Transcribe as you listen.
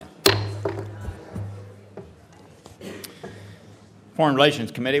Foreign Relations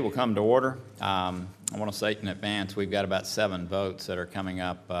Committee will come to order. I want to say in advance we've got about 7 votes that are coming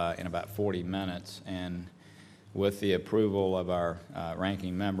up in about 40 minutes, and with the approval of our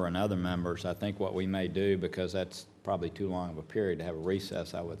ranking member and other members, I think what we may do, because that's probably too long of a period to have a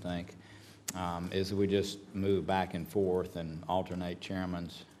recess, I would think, is we just move back and forth and alternate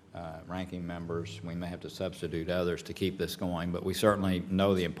chairmans, ranking members. We may have to substitute others to keep this going, but we certainly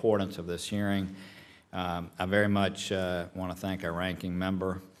know the importance of this hearing. I very much want to thank our ranking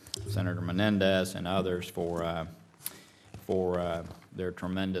member, Senator Menendez, and others for their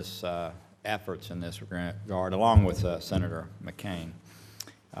tremendous efforts in this regard, along with Senator McCain.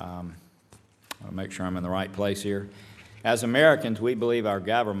 I'll make sure I'm in the right place here. As Americans, we believe our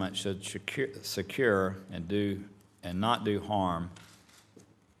government should secure and not do harm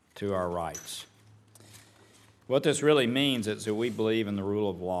to our rights. What this really means is that we believe in the rule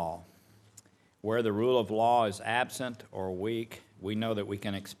of law. Where the rule of law is absent or weak, we know that we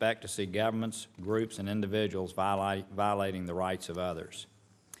can expect to see governments, groups, and individuals violating the rights of others.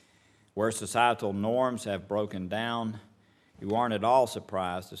 Where societal norms have broken down, you aren't at all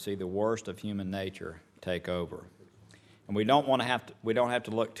surprised to see the worst of human nature take over. And we don't have to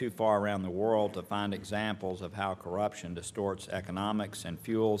look too far around the world to find examples of how corruption distorts economics and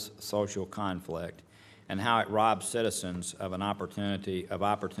fuels social conflict, and how it robs citizens of an opportunity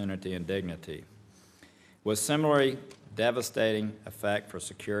and dignity. With similarly devastating effect for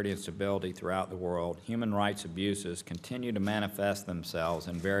security and stability throughout the world, human rights abuses continue to manifest themselves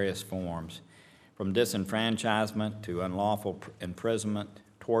in various forms, from disenfranchisement to unlawful imprisonment,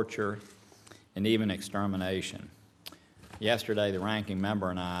 torture, and even extermination. Yesterday, the ranking member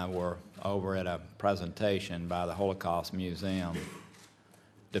and I were over at a presentation by the Holocaust Museum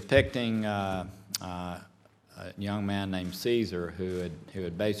depicting a young man named Caesar who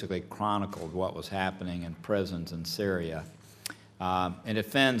had basically chronicled what was happening in prisons in Syria. It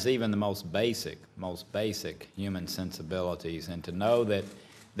offends even the most basic human sensibilities, and to know that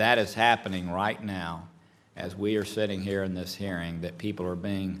that is happening right now as we are sitting here in this hearing, that people are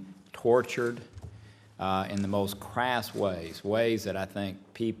being tortured in the most crass ways that I think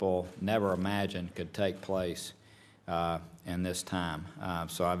people never imagined could take place in this time.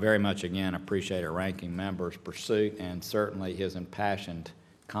 So I very much, again, appreciate our ranking member's pursuit and certainly his impassioned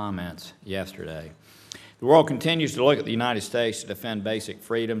comments yesterday. The world continues to look at the United States to defend basic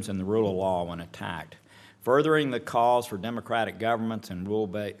freedoms and the rule of law when attacked. Furthering the cause for democratic governance and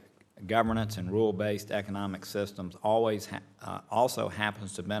rule-based economic systems also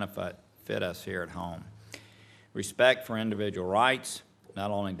happens to benefit us here at home. Respect for individual rights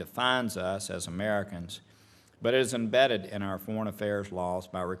not only defines us as Americans, but it is embedded in our foreign affairs laws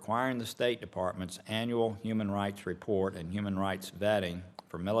by requiring the State Department's annual human rights report and human rights vetting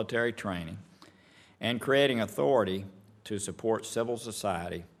for military training, and creating authority to support civil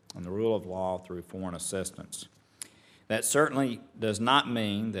society and the rule of law through foreign assistance. That certainly does not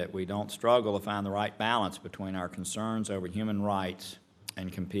mean that we don't struggle to find the right balance between our concerns over human rights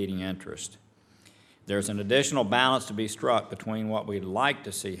and competing interests. There's an additional balance to be struck between what we'd like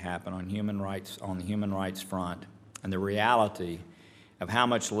to see happen on the human rights front and the reality of how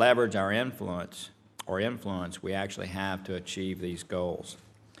much leverage or influence we actually have to achieve these goals.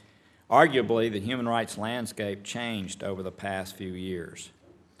 Arguably, the human rights landscape changed over the past few years.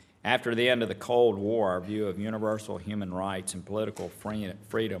 After the end of the Cold War, our view of universal human rights and political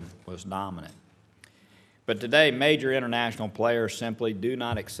freedom was dominant. But today, major international players simply do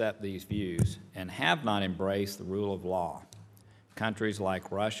not accept these views and have not embraced the rule of law. Countries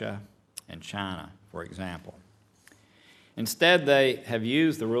like Russia and China, for example. Instead, they have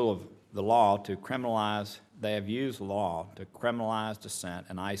used the rule of the law to criminalize dissent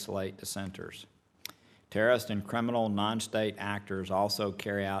and isolate dissenters. Terrorist and criminal non-state actors also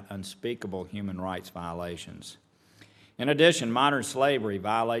carry out unspeakable human rights violations. In addition, modern slavery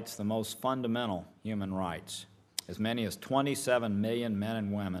violates the most fundamental human rights. As many as 27 million men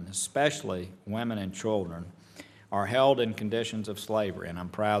and women, especially women and children, are held in conditions of slavery. And I'm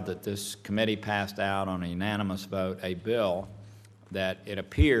proud that this committee passed out on a unanimous vote a bill that it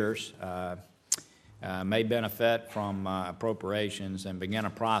appears may benefit from appropriations and begin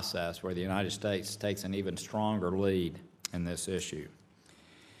a process where the United States takes an even stronger lead in this issue.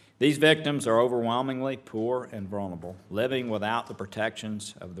 These victims are overwhelmingly poor and vulnerable, living without the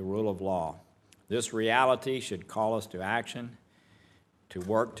protections of the rule of law. This reality should call us to action, to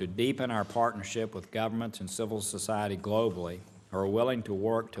work to deepen our partnership with governments and civil society globally who are willing to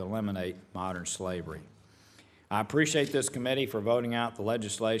work to eliminate modern slavery. I appreciate this committee for voting out the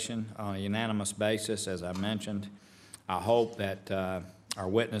legislation on a unanimous basis, as I mentioned. I hope that our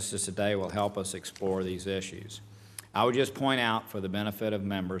witnesses today will help us explore these issues. I would just point out for the benefit of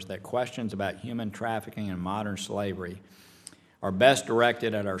members that questions about human trafficking and modern slavery are best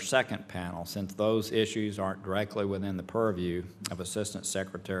directed at our second panel, since those issues aren't directly within the purview of Assistant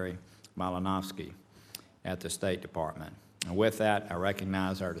Secretary Magnitsky at the State Department. And with that, I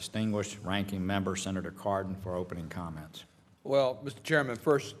recognize our distinguished ranking member, Senator Cardin, for opening comments. Well, Mr. Chairman,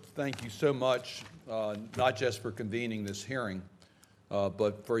 first, thank you so much, not just for convening this hearing,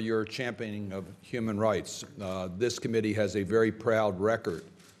 but for your championing of human rights. This committee has a very proud record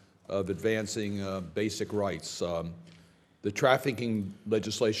of advancing basic rights. The trafficking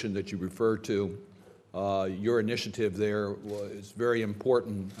legislation that you referred to, your initiative there is very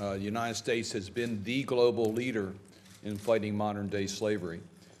important. The United States has been the global leader in fighting modern-day slavery.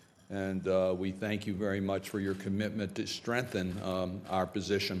 And we thank you very much for your commitment to strengthen our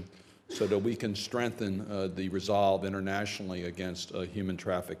position so that we can strengthen the resolve internationally against human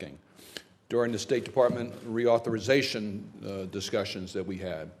trafficking. During the State Department reauthorization discussions that we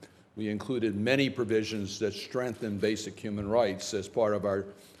had, we included many provisions that strengthen basic human rights as part of our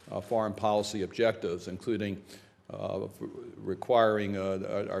foreign policy objectives, including requiring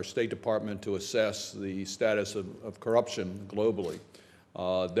our State Department to assess the status of corruption globally.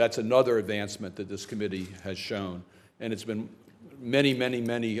 That's another advancement that this committee has shown, and it's been many, many,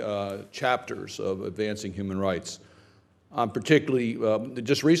 many chapters of advancing human rights. Particularly,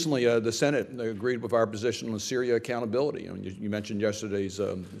 just recently, the Senate agreed with our position on Syria accountability. I mean, you mentioned yesterday's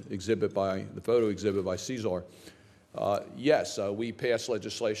exhibit by the photo exhibit by Cesar. Yes, we passed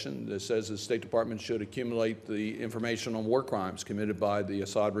legislation that says the State Department should accumulate the information on war crimes committed by the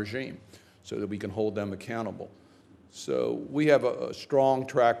Assad regime so that we can hold them accountable. So we have a strong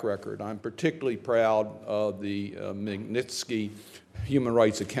track record. I'm particularly proud of the Magnitsky Human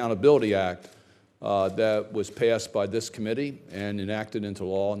Rights Accountability Act that was passed by this committee and enacted into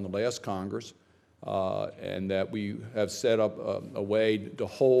law in the last Congress, and that we have set up a way to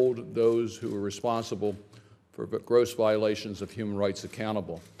hold those who are responsible for gross violations of human rights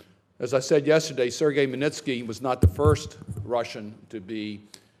accountable. As I said yesterday, Sergei Magnitsky was not the first Russian to be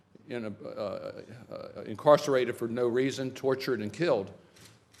incarcerated for no reason, tortured and killed,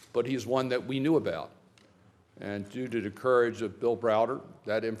 but he's one that we knew about. And due to the courage of Bill Browder,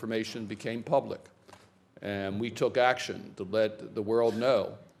 that information became public. And we took action to let the world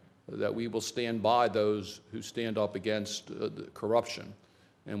know that we will stand by those who stand up against the corruption,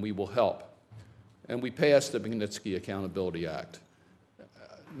 and we will help. And we passed the Magnitsky Accountability Act.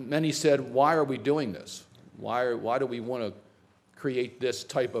 Many said, why are we doing this? Why do we want to create this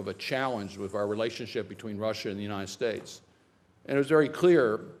type of a challenge with our relationship between Russia and the United States? And it was very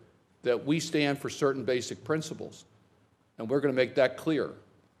clear that we stand for certain basic principles, and we're going to make that clear.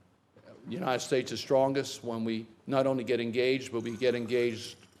 The United States is strongest when we not only get engaged, but we get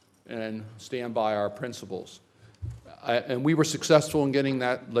engaged and stand by our principles. And we were successful in getting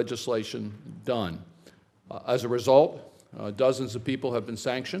that legislation done. As a result, dozens of people have been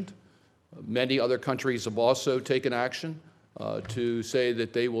sanctioned. Many other countries have also taken action to say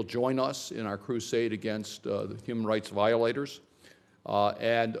that they will join us in our crusade against the human rights violators.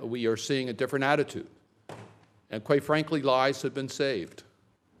 And we are seeing a different attitude. And quite frankly, lives have been saved.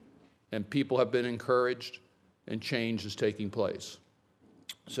 And people have been encouraged, and change is taking place.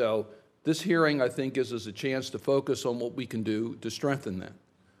 So this hearing, I think, gives us a chance to focus on what we can do to strengthen that.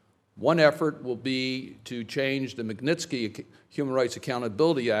 One effort will be to change the Magnitsky Human Rights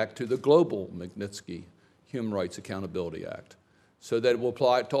Accountability Act to the Global Magnitsky Human Rights Accountability Act, so that it will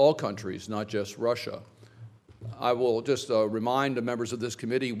apply to all countries, not just Russia. I will just remind the members of this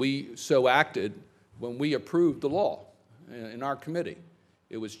committee, we so acted when we approved the law in our committee.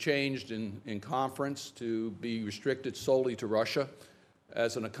 It was changed in conference to be restricted solely to Russia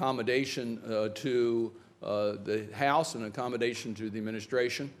as an accommodation to the House and accommodation to the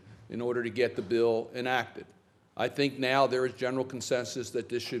administration in order to get the bill enacted. I think now there is general consensus that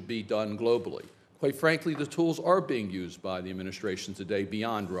this should be done globally. Quite frankly, the tools are being used by the administration today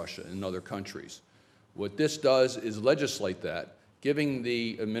beyond Russia and other countries. What this does is legislate that, giving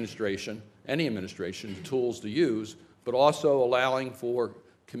the administration, any administration, the tools to use, but also allowing for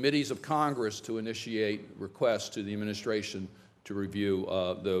committees of Congress to initiate requests to the administration to review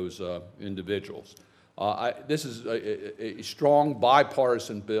those individuals. This is a strong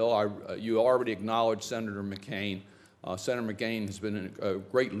bipartisan bill. You already acknowledged Senator McCain. Senator McCain has been a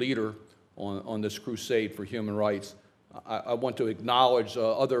great leader on this crusade for human rights. I want to acknowledge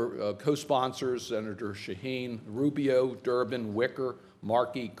other co-sponsors, Senator Shaheen, Rubio, Durbin, Wicker,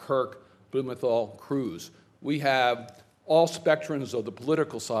 Markey, Kirk, Blumenthal, Cruz. We have all spectrums of the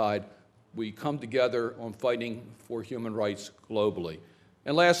political side. We come together on fighting for human rights globally.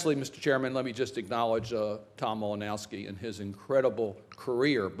 And lastly, Mr. Chairman, let me just acknowledge Tom Malinowski and his incredible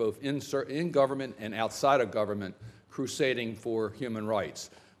career, both in government and outside of government, crusading for human rights.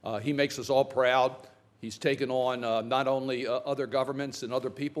 He makes us all proud. He's taken on not only other governments and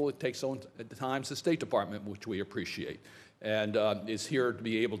other people, it takes on at times the State Department, which we appreciate, and is here to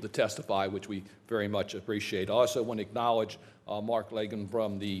be able to testify, which we very much appreciate. I also want to acknowledge Mark Lagan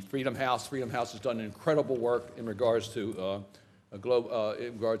from the Freedom House. Freedom House has done incredible work in regards to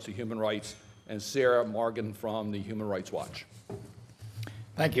human rights, and Sarah Morgan from the Human Rights Watch.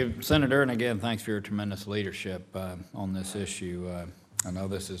 Thank you, Senator, and again, thanks for your tremendous leadership on this issue. I know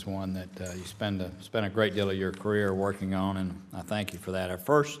this is one that you spend a great deal of your career working on, and I thank you for that.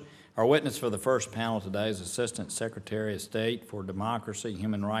 Our witness for the first panel today is Assistant Secretary of State for Democracy,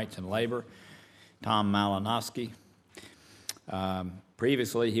 Human Rights, and Labor, Tom Malinowski.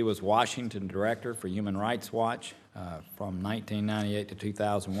 Previously, he was Washington Director for Human Rights Watch. From 1998 to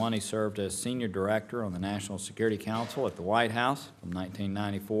 2001, he served as Senior Director on the National Security Council at the White House from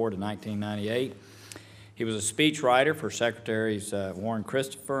 1994 to 1998. He was a speechwriter for Secretaries Warren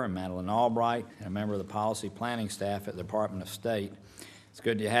Christopher and Madeleine Albright, and a member of the policy planning staff at the Department of State. It's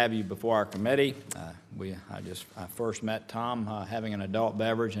good to have you before our committee. I first met Tom having an adult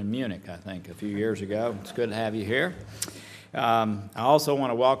beverage in Munich, I think, a few years ago. It's good to have you here. I also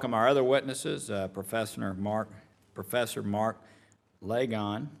want to welcome our other witnesses. Professor Mark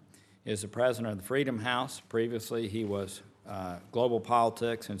Lagon is the president of the Freedom House. Previously, he was Global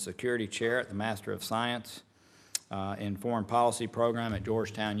Politics and Security Chair at the Master of Science in Foreign Policy program at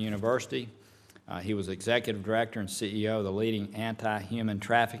Georgetown University. He was Executive Director and CEO of the leading anti-human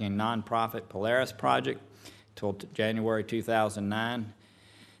trafficking nonprofit Polaris Project until January 2009.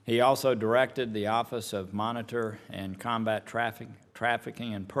 He also directed the Office of Monitor and Combat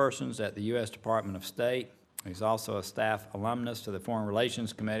Trafficking in Persons at the U.S. Department of State. He's also a staff alumnus to the Foreign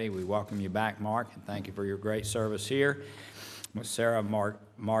Relations Committee. We welcome you back, Mark, and thank you for your great service here. Sarah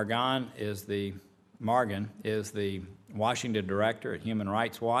Morgan is the Washington Director at Human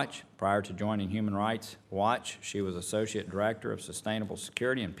Rights Watch. Prior to joining Human Rights Watch, she was Associate Director of Sustainable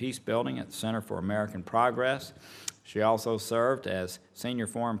Security and Peace Building at the Center for American Progress. She also served as Senior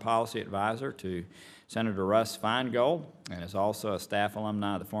Foreign Policy Advisor to Senator Russ Feingold, and is also a staff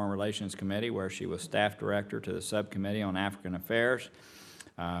alumni of the Foreign Relations Committee, where she was Staff Director to the Subcommittee on African Affairs.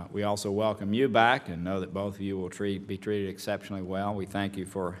 We also welcome you back and know that both of you will be treated exceptionally well. We thank you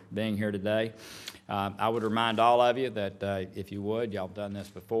for being here today. I would remind all of you that if you would, y'all have done this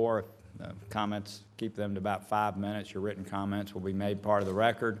before, comments, keep them to about 5 minutes. Your written comments will be made part of the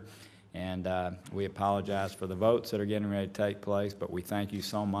record. And we apologize for the votes that are getting ready to take place, but we thank you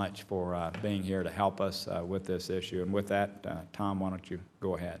so much for being here to help us with this issue. And with that, Tom, why don't you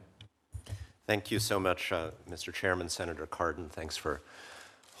go ahead? Thank you so much, Mr. Chairman, Senator Cardin. Thanks for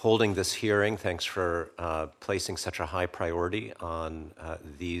holding this hearing. Thanks for placing such a high priority on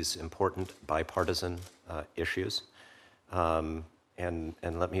these important bipartisan issues. And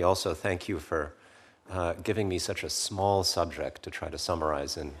let me also thank you for giving me such a small subject to try to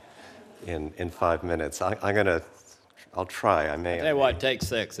summarize in 5 minutes. I'll try. I may. Tell you what, take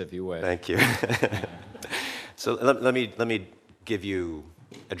 6 if you wish. Thank you. So let me give you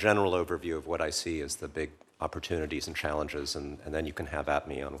a general overview of what I see as the big opportunities and challenges, and then you can have at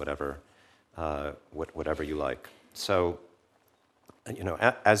me on whatever you like. So,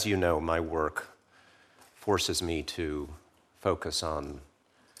 as you know, my work forces me to focus on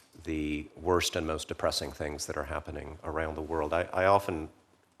the worst and most depressing things that are happening around the world. I often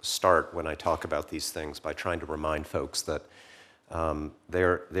start when I talk about these things by trying to remind folks that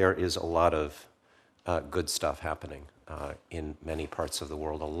there is a lot of good stuff happening in many parts of the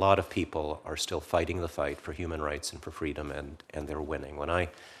world. A lot of people are still fighting the fight for human rights and for freedom, and they're winning. When I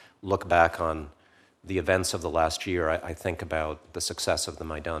look back on the events of the last year, I think about the success of the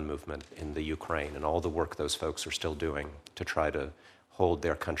Maidan movement in the Ukraine and all the work those folks are still doing to try to hold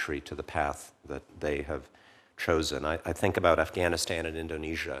their country to the path that they have chosen. I think about Afghanistan and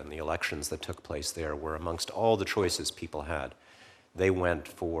Indonesia and the elections that took place there, where amongst all the choices people had, they went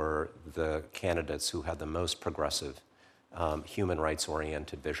for the candidates who had the most progressive, human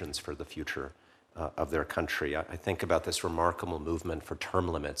rights-oriented visions for the future of their country. I think about this remarkable movement for term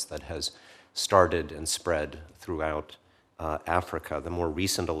limits that has started and spread throughout Africa. The more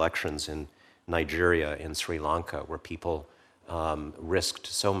recent elections in Nigeria, in Sri Lanka, where people risked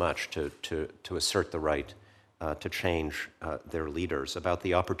so much to assert the right to change their leaders, about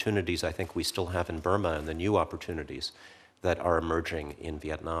the opportunities I think we still have in Burma and the new opportunities that are emerging in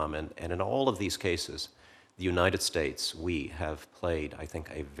Vietnam. And in all of these cases, the United States, we have played, I think,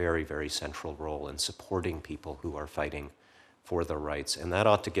 a very, very central role in supporting people who are fighting for their rights. And that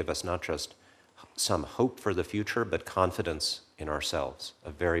ought to give us not just some hope for the future, but confidence in ourselves,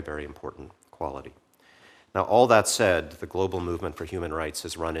 a very, very important quality. Now, all that said, the global movement for human rights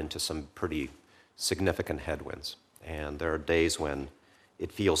has run into some pretty significant headwinds. And there are days when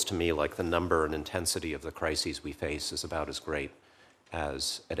it feels to me like the number and intensity of the crises we face is about as great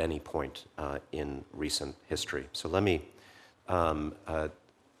as at any point in recent history. So let me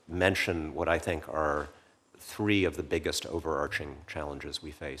mention what I think are three of the biggest overarching challenges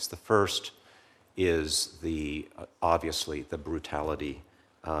we face. The first is obviously the brutality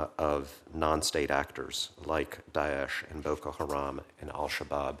of non-state actors like Daesh and Boko Haram and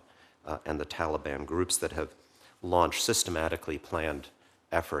Al-Shabaab and the Taliban, groups that have launched systematically planned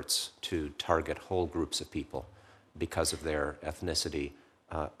efforts to target whole groups of people because of their ethnicity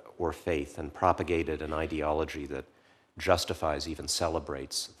or faith, and propagated an ideology that justifies, even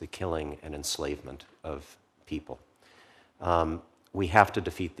celebrates, the killing and enslavement of people. We have to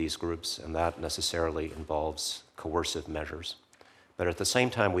defeat these groups, and that necessarily involves coercive measures. But at the same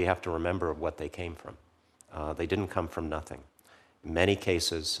time, we have to remember what they came from. They didn't come from nothing. In many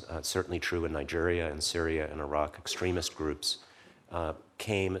cases, certainly true in Nigeria and Syria and Iraq, extremist groups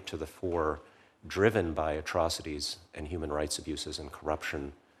came to the fore driven by atrocities and human rights abuses and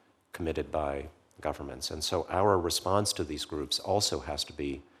corruption committed by governments. And so our response to these groups also has to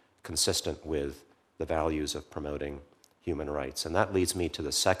be consistent with the values of promoting human rights. And that leads me to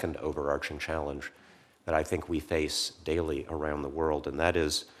the second overarching challenge that I think we face daily around the world, and that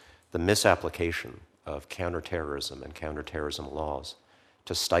is the misapplication of counterterrorism and counterterrorism laws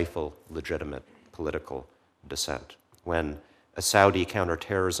to stifle legitimate political dissent. When a Saudi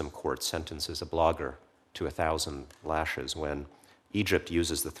counterterrorism court sentences a blogger to 1,000 lashes, when Egypt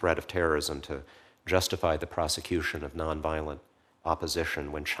uses the threat of terrorism to justify the prosecution of nonviolent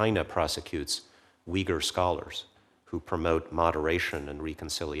opposition, when China prosecutes Uyghur scholars who promote moderation and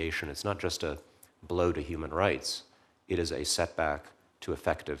reconciliation, it's not just a blow to human rights, it is a setback to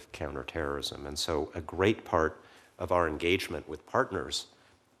effective counterterrorism. And so a great part of our engagement with partners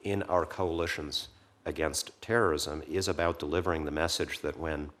in our coalitions against terrorism is about delivering the message that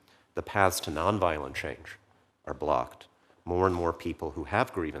when the paths to nonviolent change are blocked, more and more people who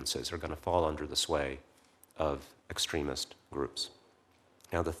have grievances are going to fall under the sway of extremist groups.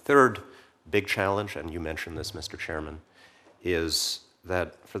 Now, the third big challenge, and you mentioned this, Mr. Chairman, is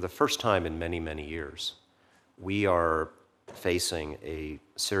that for the first time in many, many years, we are facing a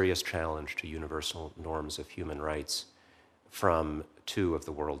serious challenge to universal norms of human rights from two of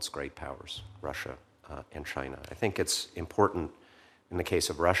the world's great powers, Russia and China. I think it's important in the case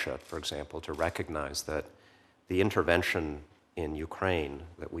of Russia, for example, to recognize that the intervention in Ukraine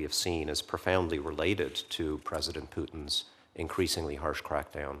that we have seen is profoundly related to President Putin's increasingly harsh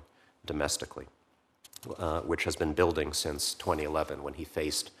crackdown domestically, which has been building since 2011 when he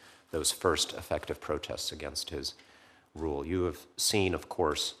faced those first effective protests against his rule. You have seen, of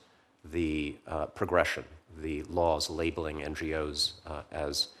course, the progression, the laws labeling NGOs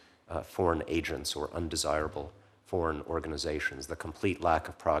as foreign agents or undesirable foreign organizations, the complete lack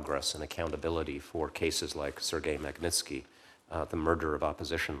of progress and accountability for cases like Sergei Magnitsky, the murder of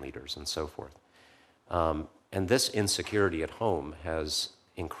opposition leaders, and so forth. And this insecurity at home has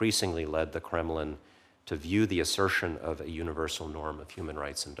increasingly led the Kremlin to view the assertion of a universal norm of human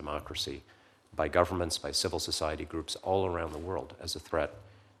rights and democracy by governments, by civil society groups all around the world as a threat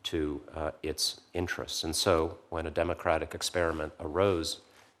to its interests. And so when a democratic experiment arose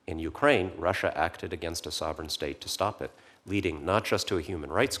in Ukraine, Russia acted against a sovereign state to stop it, leading not just to a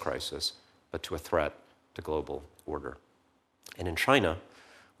human rights crisis, but to a threat to global order. And in China,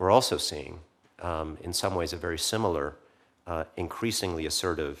 we're also seeing, in some ways, a very similar, increasingly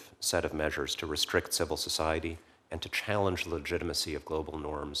assertive set of measures to restrict civil society and to challenge the legitimacy of global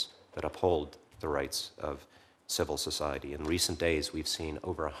norms that uphold the rights of civil society. In recent days, we've seen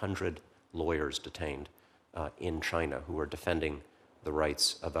over 100 lawyers detained in China who are defending the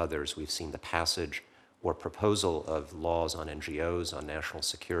rights of others. We've seen the passage or proposal of laws on NGOs, on national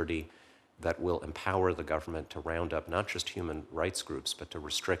security, that will empower the government to round up not just human rights groups, but to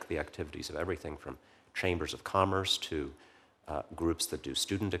restrict the activities of everything from chambers of commerce to groups that do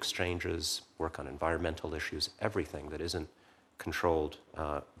student exchanges, work on environmental issues, everything that isn't controlled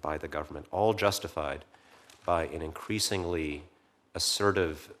by the government, all justified by an increasingly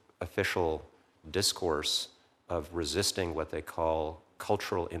assertive official discourse of resisting what they call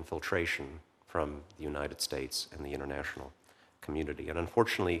cultural infiltration from the United States and the international community. And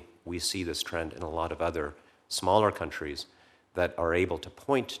unfortunately, we see this trend in a lot of other smaller countries that are able to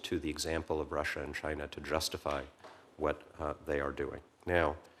point to the example of Russia and China to justify what they are doing.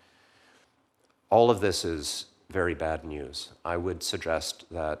 Now, all of this is very bad news. I would suggest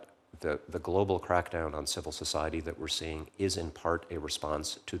that the global crackdown on civil society that we're seeing is in part a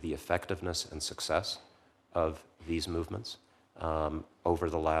response to the effectiveness and success of these movements over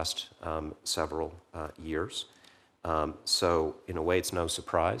the last several years. So in a way, it's no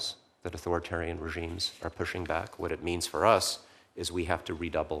surprise that authoritarian regimes are pushing back. What it means for us is we have to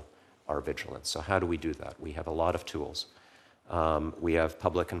redouble our vigilance. So how do we do that? We have a lot of tools. We have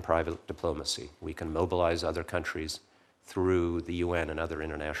public and private diplomacy. We can mobilize other countries through the UN and other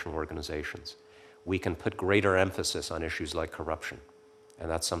international organizations. We can put greater emphasis on issues like corruption. And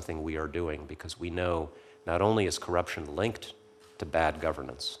that's something we are doing because we know not only is corruption linked to bad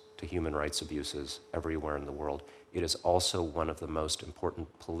governance, to human rights abuses everywhere in the world, it is also one of the most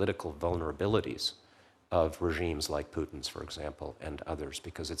important political vulnerabilities of regimes like Putin's, for example, and others,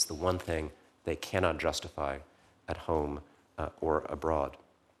 because it's the one thing they cannot justify at home or abroad.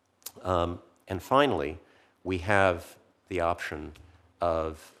 And finally, we have the option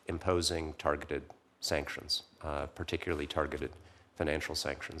of imposing targeted sanctions, particularly targeted financial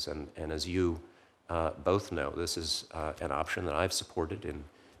sanctions. And as you both know, this is an option that I've supported in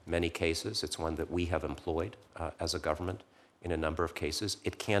many cases. It's one that we have employed as a government in a number of cases.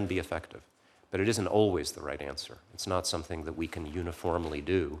 It can be effective, but it isn't always the right answer. It's not something that we can uniformly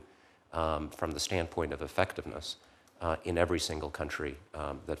do from the standpoint of effectiveness in every single country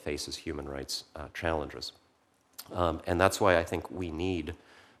that faces human rights challenges. And that's why I think we need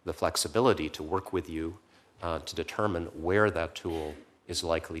the flexibility to work with you to determine where that tool is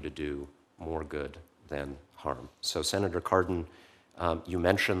likely to do more good than harm. So Senator Cardin, you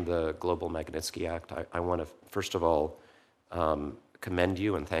mentioned the Global Magnitsky Act. I want to, first of all, commend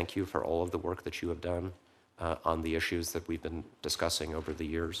you and thank you for all of the work that you have done on the issues that we've been discussing over the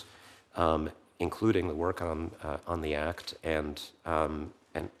years, including the work on the Act. And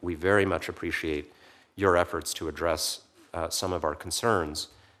we very much appreciate your efforts to address some of our concerns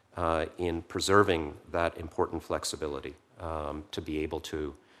in preserving that important flexibility to be able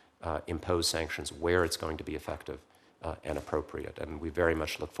to impose sanctions where it's going to be effective and appropriate. And we very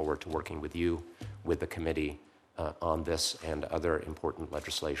much look forward to working with you, with the committee, on this and other important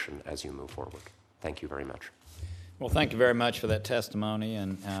legislation as you move forward. Thank you very much. Well, thank you very much for that testimony,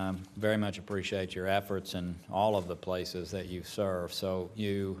 and very much appreciate your efforts in all of the places that you serve. So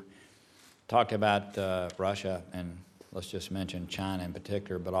you talked about Russia, and let's just mention China in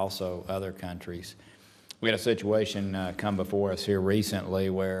particular, but also other countries. We had a situation come before us here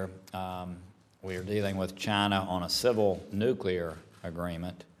recently where we are dealing with China on a civil nuclear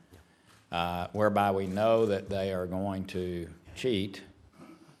agreement, whereby we know that they are going to cheat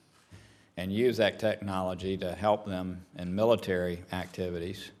and use that technology to help them in military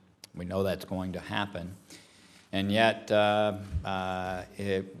activities. We know that's going to happen. And yet, our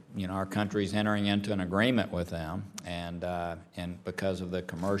country's entering into an agreement with them, and because of the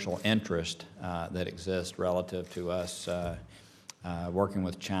commercial interest that exists relative to us working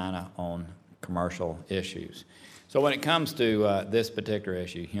with China on commercial issues. So when it comes to this particular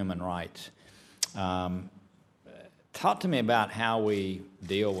issue, human rights, talk to me about how we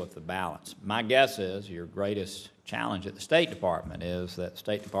deal with the balance. My guess is your greatest challenge at the State Department is that the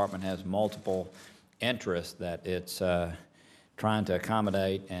State Department has multiple interests that it's trying to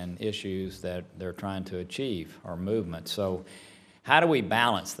accommodate and issues that they're trying to achieve or movements. So how do we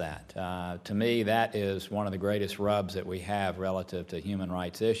balance that? To me, that is one of the greatest rubs that we have relative to human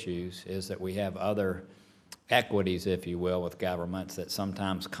rights issues, is that we have other equities, if you will, with governments that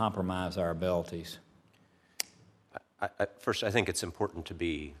sometimes compromise our abilities. First, I think it's important to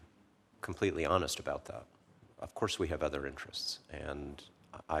be completely honest about that. Of course we have other interests, and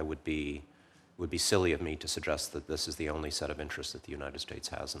it would be silly of me to suggest that this is the only set of interests that the United States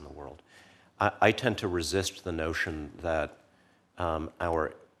has in the world. I tend to resist the notion that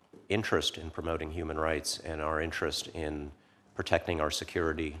our interest in promoting human rights and our interest in protecting our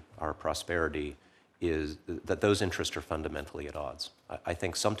security, our prosperity, is that those interests are fundamentally at odds. I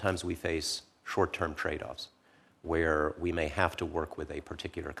think sometimes we face short-term trade-offs where we may have to work with a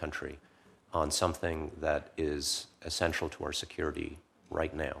particular country on something that is essential to our security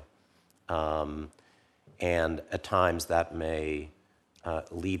right now. And at times that may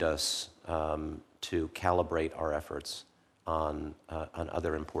lead us to calibrate our efforts on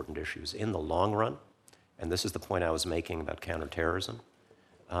other important issues. In the long run, and this is the point I was making about counterterrorism,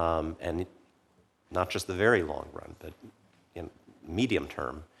 and not just the very long run, but in medium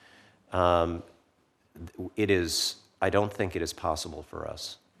term, I don't think it is possible for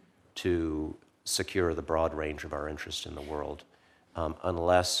us to secure the broad range of our interests in the world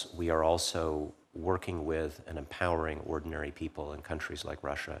unless we are also working with and empowering ordinary people in countries like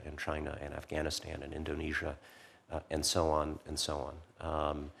Russia and China and Afghanistan and Indonesia and so on and so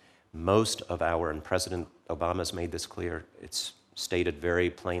on. Most of our, and President Obama's made this clear, it's stated very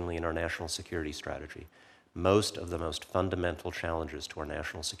plainly in our national security strategy, most of the most fundamental challenges to our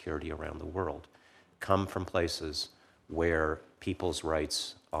national security around the world come from places where people's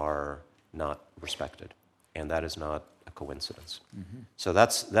rights are not respected, and that is not a coincidence. So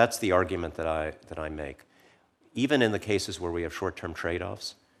that's the argument that I make. Even in the cases where we have short-term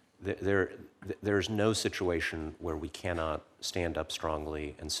trade-offs, there's no situation where we cannot stand up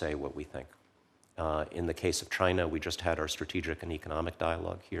strongly and say what we think. In the case of China, we just had our strategic and economic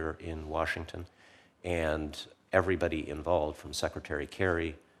dialogue here in Washington, and everybody involved, from Secretary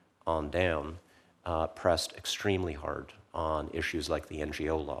Kerry on down, pressed extremely hard on issues like the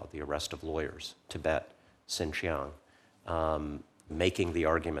NGO law, the arrest of lawyers, Tibet, Xinjiang, making the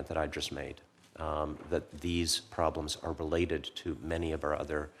argument that I just made, that these problems are related to many of our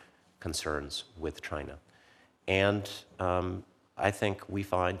other concerns with China. And I think we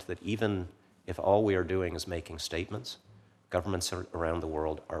find that even if all we are doing is making statements, governments around the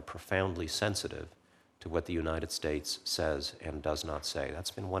world are profoundly sensitive to what the United States says and does not say.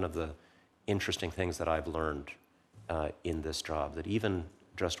 That's been one of the interesting things that I've learned in this job, that even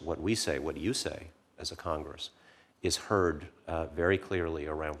just what we say, what you say as a Congress, is heard very clearly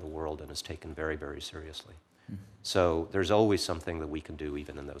around the world and is taken very, very seriously. So there's always something that we can do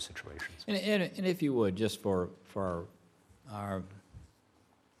even in those situations. And if you would, just for our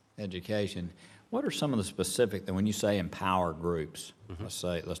education, what are some of the specific, that when you say empower groups,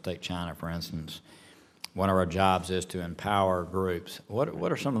 let's take China for instance, one of our jobs is to empower groups.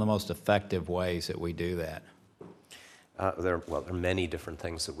 What are some of the most effective ways that we do that? There are many different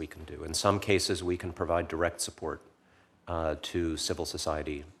things that we can do. In some cases, we can provide direct support to civil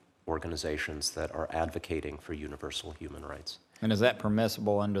society organizations that are advocating for universal human rights. And is that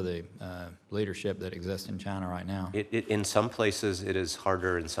permissible under the leadership that exists in China right now? In some places, it is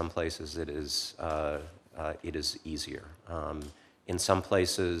harder. In some places, it is easier. In some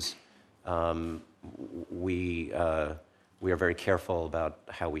places, we are very careful about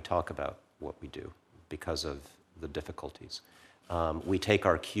how we talk about what we do because of the difficulties. We take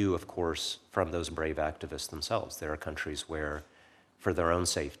our cue, of course, from those brave activists themselves. There are countries where, for their own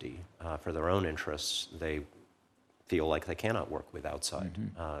safety, for their own interests, they feel like they cannot work with outside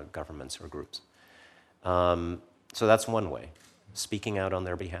governments or groups. So that's one way. Speaking out on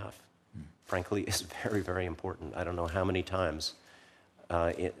their behalf, frankly, is very, very important. I don't know how many times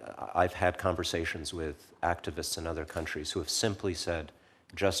I've had conversations with activists in other countries who have simply said,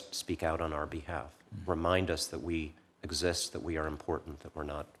 just speak out on our behalf. Remind us that we exist, that we are important, that we're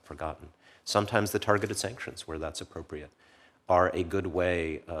not forgotten. Sometimes the targeted sanctions, where that's appropriate, are a good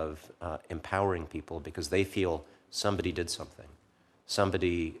way of empowering people because they feel somebody did something.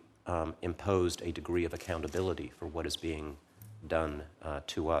 Somebody imposed a degree of accountability for what is being done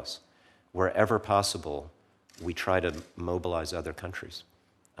to us. Wherever possible, we try to mobilize other countries.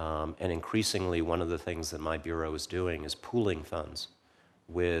 And increasingly, one of the things that my bureau is doing is pooling funds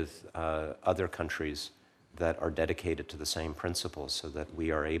with other countries that are dedicated to the same principles so that we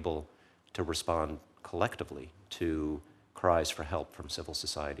are able to respond collectively to cries for help from civil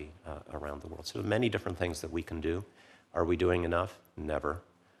society around the world. So many different things that we can do. Are we doing enough? Never.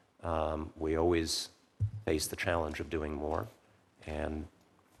 We always face the challenge of doing more, and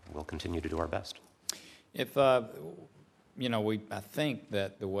we'll continue to do our best. If, you know, I think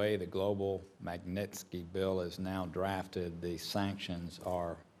that the way the global Magnitsky bill is now drafted, the sanctions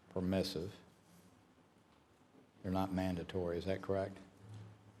are permissive. They're not mandatory, is that correct?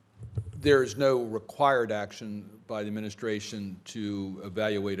 There is no required action by the administration to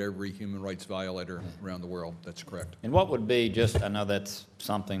evaluate every human rights violator around the world. That's correct. And what would be, just, I know that's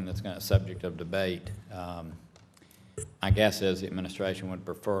something that's a subject of debate. I guess as the administration would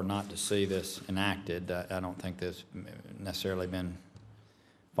prefer not to see this enacted. I don't think there's necessarily been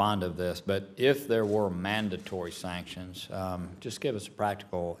fond of this, but if there were mandatory sanctions, just give us the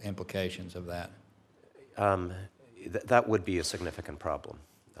practical implications of that. That would be a significant problem.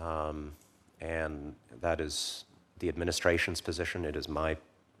 And that is the administration's position. It is my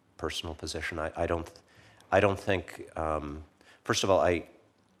personal position. I don't think, first of all,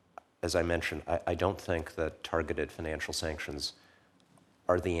 as I mentioned, I don't think that targeted financial sanctions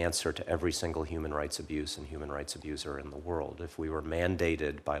are the answer to every single human rights abuse and human rights abuser in the world. If we were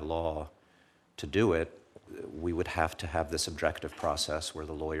mandated by law to do it, we would have to have this objective process where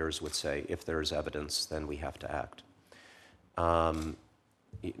the lawyers would say, if there is evidence, then we have to act.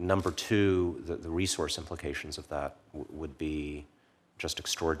 Number two, the resource implications of that would be just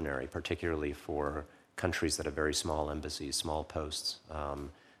extraordinary, particularly for countries that have very small embassies, small posts,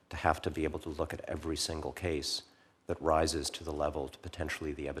 to have to be able to look at every single case that rises to the level, to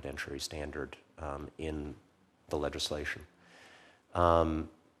potentially the evidentiary standard in the legislation.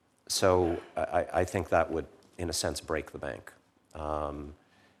 So I think that would, in a sense, break the bank.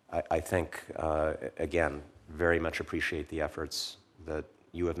 I think, again, very much appreciate the efforts that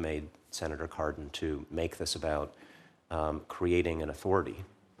you have made, Senator Cardin, to make this about creating an authority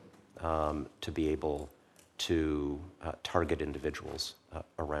to be able to target individuals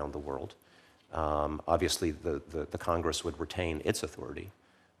around the world. Obviously, the Congress would retain its authority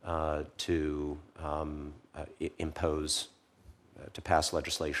to impose, to pass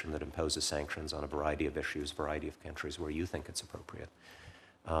legislation that imposes sanctions on a variety of issues, variety of countries where you think it's appropriate.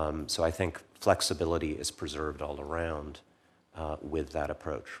 So I think flexibility is preserved all around with that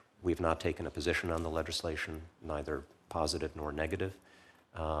approach. We've not taken a position on the legislation, neither positive nor negative,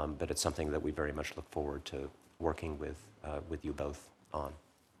 but it's something that we very much look forward to working with you both on.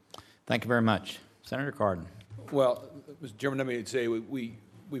 Thank you very much. Senator Cardin. Well, Mr. Chairman, let me say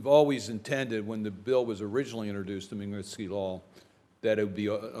we've always intended, when the bill was originally introduced, the Magnitsky law, that it would be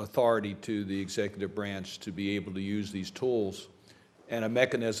authority to the executive branch to be able to use these tools, and a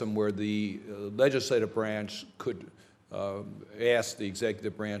mechanism where the legislative branch could ask the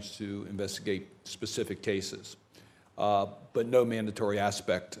executive branch to investigate specific cases, but no mandatory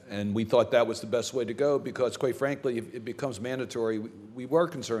aspect. And we thought that was the best way to go because, quite frankly, if it becomes mandatory, we were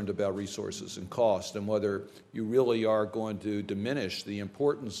concerned about resources and cost and whether you really are going to diminish the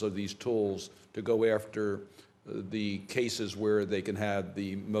importance of these tools to go after the cases where they can have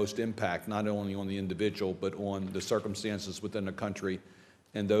the most impact, not only on the individual, but on the circumstances within the country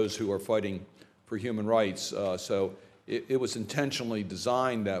and those who are fighting for human rights. So it was intentionally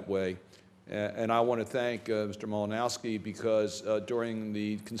designed that way. And I want to thank Mr. Malinowski because during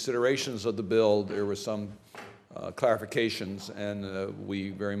the considerations of the bill, there were some clarifications, and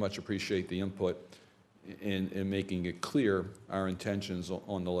we very much appreciate the input in making it clear our intentions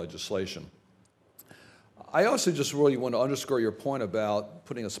on the legislation. I also just really want to underscore your point about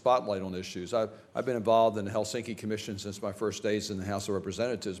putting a spotlight on issues. I've been involved in the Helsinki Commission since my first days in the House of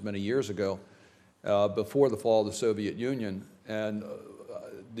Representatives many years ago, before the fall of the Soviet Union. And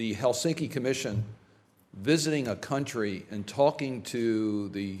the Helsinki Commission, visiting a country and talking to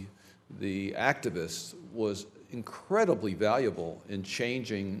the activists was incredibly valuable in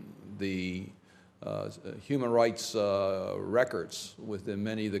changing the human rights records within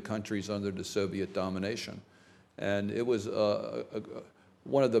many of the countries under the Soviet domination. And it was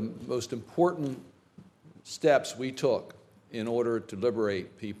one of the most important steps we took in order to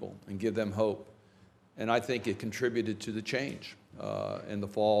liberate people and give them hope. And I think it contributed to the change in the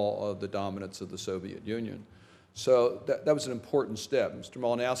fall of the dominance of the Soviet Union. So that was an important step. Mr.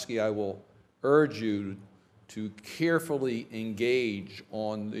 Malinowski, I will urge you to carefully engage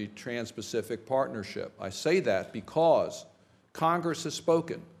on the Trans-Pacific Partnership. I say that because Congress has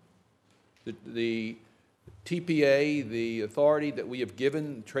spoken. The TPA, the authority that we have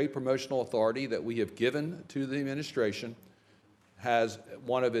given, trade promotional authority that we have given to the administration, has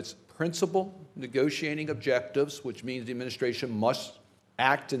one of its principal negotiating objectives, which means the administration must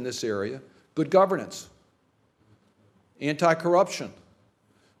act in this area, good governance, anti-corruption,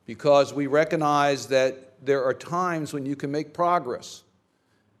 because we recognize that there are times when you can make progress.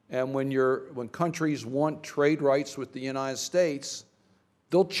 And when countries want trade rights with the United States,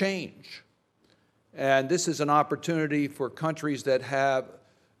 they'll change. And this is an opportunity for countries that have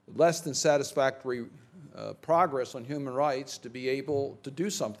less than satisfactory progress on human rights to be able to do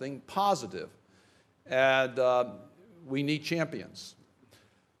something positive. And we need champions.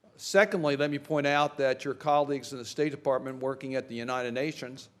 Secondly, let me point out that your colleagues in the State Department working at the United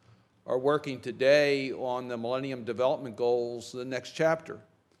Nations are working today on the Millennium Development Goals, the next chapter.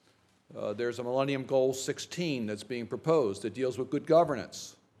 There's a Millennium Goal 16 that's being proposed that deals with good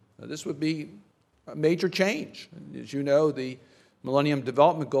governance. Now, this would be a major change. As you know, the Millennium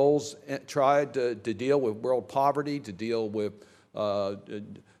Development Goals tried to deal with world poverty, to deal with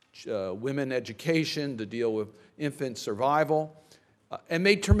women education, to deal with infant survival, and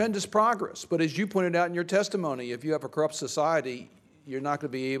made tremendous progress. But as you pointed out in your testimony, if you have a corrupt society, you're not going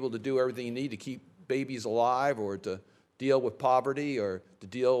to be able to do everything you need to keep babies alive or to deal with poverty or to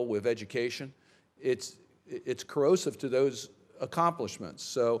deal with education. It's corrosive to those accomplishments.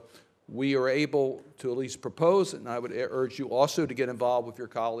 So we are able to at least propose, and I would urge you also to get involved with your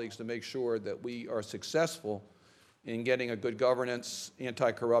colleagues to make sure that we are successful in getting a good governance,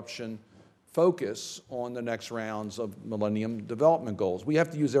 anti-corruption focus on the next rounds of Millennium Development Goals. We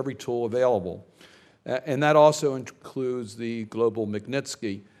have to use every tool available. And that also includes the global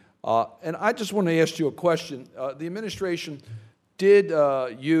Magnitsky. And I just want to ask you a question. The administration did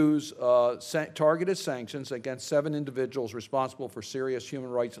use targeted sanctions against 7 individuals responsible for serious human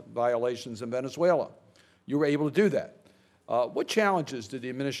rights violations in Venezuela. You were able to do that. What challenges did the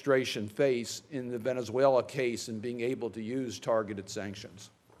administration face in the Venezuela case in being able to use targeted sanctions?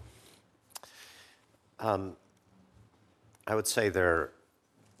 I would say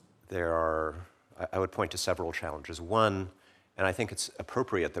I would point to several challenges. One, and I think it's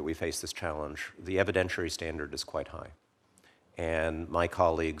appropriate that we face this challenge, the evidentiary standard is quite high. And my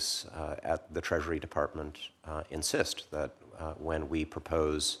colleagues at the Treasury Department insist that when we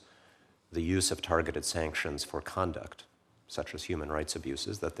propose the use of targeted sanctions for conduct, such as human rights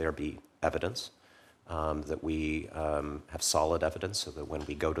abuses, that there be evidence, that we have solid evidence, so that when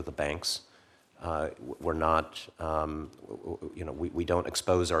we go to the banks, we're not, we don't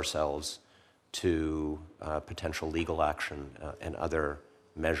expose ourselves to potential legal action and other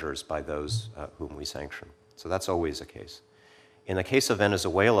measures by those whom we sanction. So that's always a case. In the case of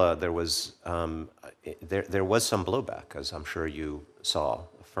Venezuela, there was some blowback, as I'm sure you saw,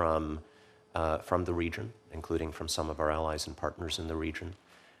 from the region, including from some of our allies and partners in the region,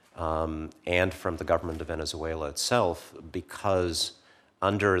 and from the government of Venezuela itself, because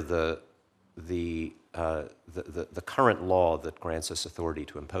under the current law that grants us authority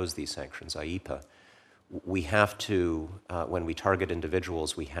to impose these sanctions, IEPA, we have to, when we target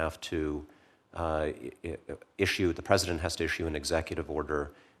individuals, we have to the president has to issue an executive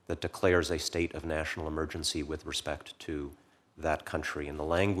order that declares a state of national emergency with respect to that country. And the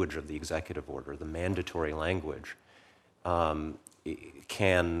language of the executive order, the mandatory language,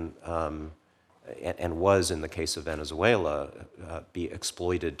 can, and was in the case of Venezuela, be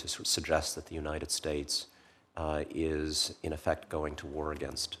exploited to suggest that the United States is in effect going to war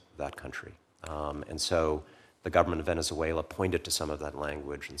against that country. And so the government of Venezuela pointed to some of that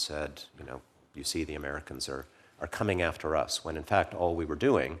language and said, you see, the Americans are coming after us, when in fact all we were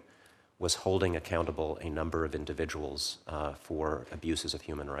doing was holding accountable a number of individuals for abuses of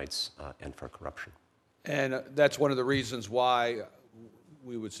human rights and for corruption. And that's one of the reasons why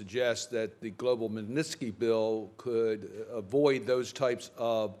we would suggest that the global Magnitsky bill could avoid those types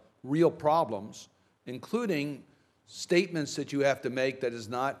of real problems, including statements that you have to make that is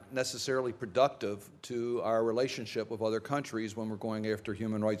not necessarily productive to our relationship with other countries when we're going after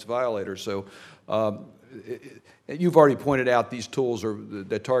human rights violators. So you've already pointed out these tools,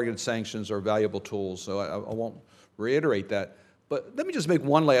 that targeted sanctions are valuable tools, so I won't reiterate that. But let me just make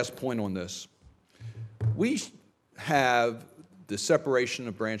one last point on this. We have the separation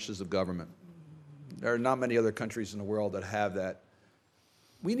of branches of government. There are not many other countries in the world that have that.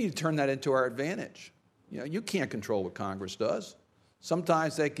 We need to turn that into our advantage. You can't control what Congress does.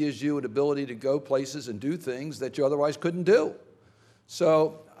 Sometimes that gives you an ability to go places and do things that you otherwise couldn't do.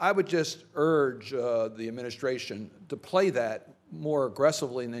 So I would just urge the administration to play that more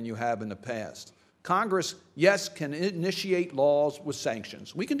aggressively than you have in the past. Congress, yes, can initiate laws with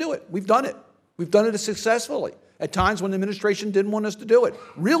sanctions. We can do it. We've done it. We've done it successfully. At times when the administration didn't want us to do it,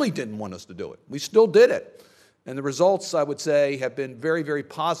 really didn't want us to do it. We still did it. And the results, I would say, have been very, very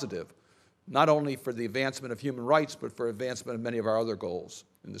positive, not only for the advancement of human rights, but for advancement of many of our other goals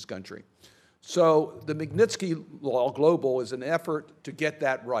in this country. So the Magnitsky Law Global is an effort to get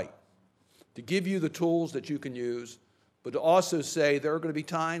that right, to give you the tools that you can use, but to also say there are going to be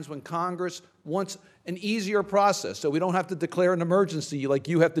times when Congress wants an easier process, so we don't have to declare an emergency like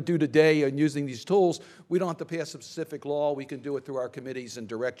you have to do today in using these tools. We don't have to pass a specific law. We can do it through our committees and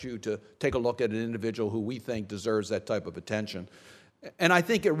direct you to take a look at an individual who we think deserves that type of attention. And I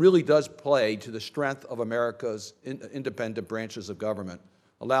think it really does play to the strength of America's independent branches of government,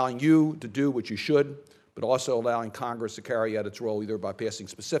 allowing you to do what you should, but also allowing Congress to carry out its role either by passing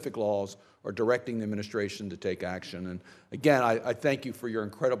specific laws or directing the administration to take action. And again, I thank you for your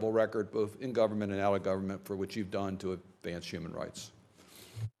incredible record, both in government and out of government, for what you've done to advance human rights.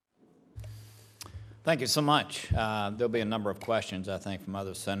 Thank you so much. There'll be a number of questions, I think, from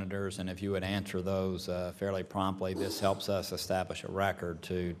other senators, and if you would answer those fairly promptly, this helps us establish a record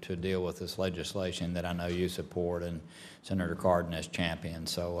to deal with this legislation that I know you support and Senator Cardin has championed.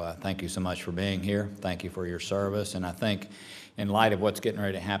 So thank you so much for being here. Thank you for your service, and I think in light of what's getting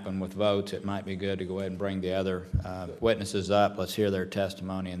ready to happen with votes, it might be good to go ahead and bring the other witnesses up. Let's hear their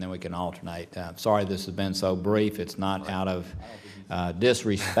testimony, and then we can alternate. Sorry this has been so brief. It's not out of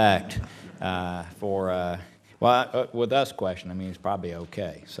disrespect with us question, I mean, it's probably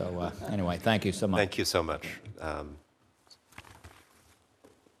okay. So anyway, thank you so much. Thank you so much.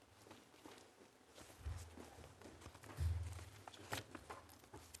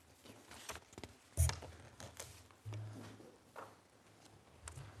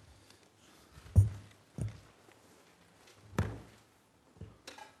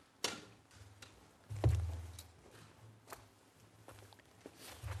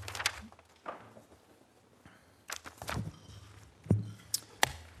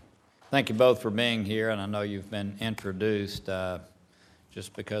 Thank you both for being here, and I know you've been introduced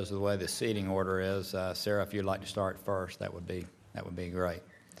just because of the way the seating order is. Sarah, if you'd like to start first, that would be great.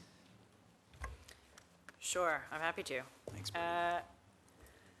 Sure, I'm happy to. Thanks.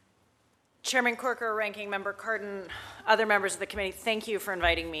 Chairman Corker, Ranking Member Cardin, other members of the committee, thank you for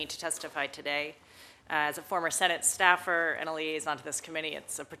inviting me to testify today. As a former Senate staffer and a liaison to this committee,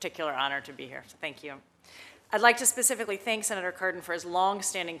 it's a particular honor to be here, so thank you. I'd like to specifically thank Senator Cardin for his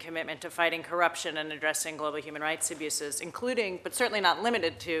long-standing commitment to fighting corruption and addressing global human rights abuses, including, but certainly not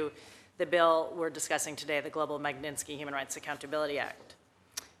limited to, the bill we're discussing today, the Global Magnitsky Human Rights Accountability Act.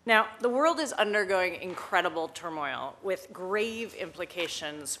 Now, the world is undergoing incredible turmoil with grave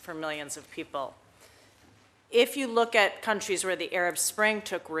implications for millions of people. If you look at countries where the Arab Spring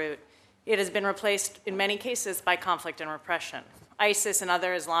took root, it has been replaced in many cases by conflict and repression. ISIS and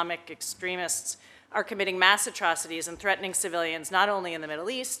other Islamic extremists are committing mass atrocities and threatening civilians not only in the Middle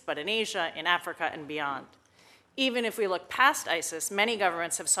East, but in Asia, in Africa, and beyond. Even if we look past ISIS, many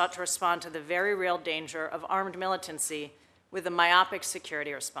governments have sought to respond to the very real danger of armed militancy with a myopic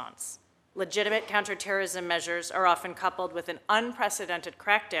security response. Legitimate counterterrorism measures are often coupled with an unprecedented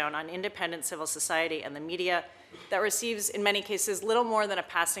crackdown on independent civil society and the media that receives, in many cases, little more than a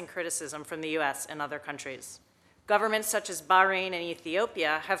passing criticism from the US and other countries. Governments such as Bahrain and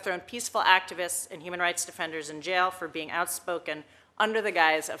Ethiopia have thrown peaceful activists and human rights defenders in jail for being outspoken under the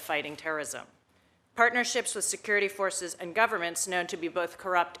guise of fighting terrorism. Partnerships with security forces and governments known to be both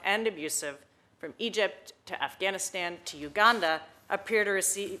corrupt and abusive, from Egypt to Afghanistan to Uganda, appear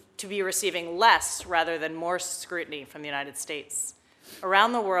to be receiving less rather than more scrutiny from the United States.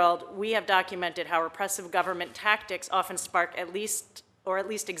 Around the world, we have documented how repressive government tactics often spark at least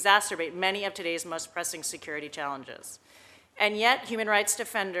exacerbate many of today's most pressing security challenges. And yet, human rights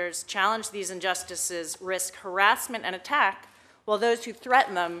defenders challenge these injustices, risk harassment and attack, while those who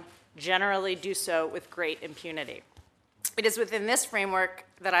threaten them generally do so with great impunity. It is within this framework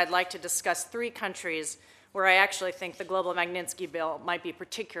that I'd like to discuss 3 countries where I actually think the Global Magnitsky Bill might be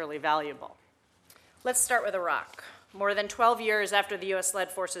particularly valuable. Let's start with Iraq. More than 12 years after the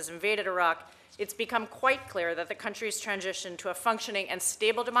US-led forces invaded Iraq, it's become quite clear that the country's transition to a functioning and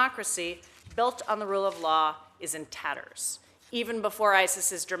stable democracy built on the rule of law is in tatters. Even before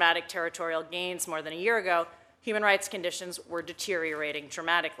ISIS's dramatic territorial gains more than a year ago, human rights conditions were deteriorating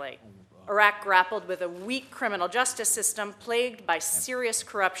dramatically. Iraq grappled with a weak criminal justice system plagued by serious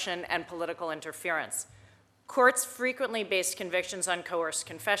corruption and political interference. Courts frequently based convictions on coerced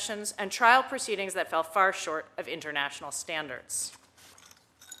confessions and trial proceedings that fell far short of international standards.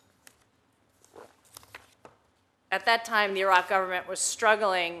 At that time, the Iraq government was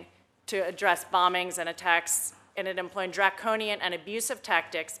struggling to address bombings and attacks, and it employed draconian and abusive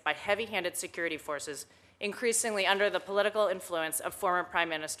tactics by heavy-handed security forces, increasingly under the political influence of former Prime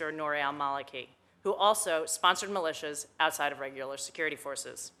Minister Nouri al-Maliki, who also sponsored militias outside of regular security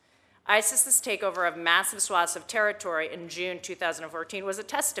forces. ISIS's takeover of massive swaths of territory in June 2014 was a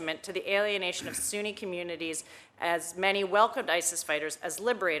testament to the alienation of Sunni communities, as many welcomed ISIS fighters as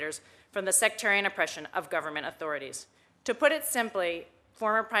liberators from the sectarian oppression of government authorities. To put it simply,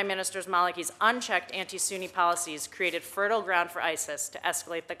 former Prime Minister Maliki's unchecked anti-Sunni policies created fertile ground for ISIS to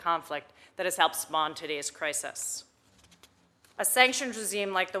escalate the conflict that has helped spawn today's crisis. A sanctions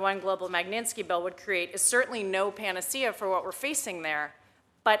regime like the one Global Magnitsky Bill would create is certainly no panacea for what we're facing there,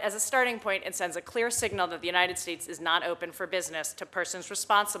 but as a starting point, it sends a clear signal that the United States is not open for business to persons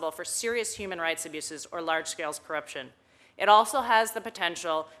responsible for serious human rights abuses or large-scale corruption. It also has the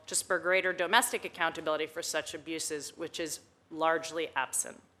potential to spur greater domestic accountability for such abuses, which is largely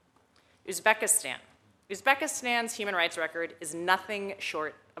absent. Uzbekistan. Uzbekistan's human rights record is nothing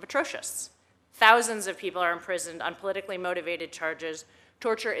short of atrocious. Thousands of people are imprisoned on politically motivated charges.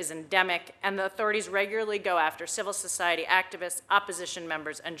 Torture is endemic, and the authorities regularly go after civil society activists, opposition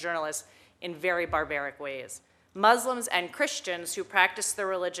members, and journalists in very barbaric ways. Muslims and Christians who practice their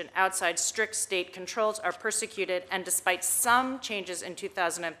religion outside strict state controls are persecuted, and despite some changes in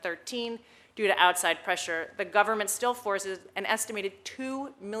 2013 due to outside pressure, the government still forces an estimated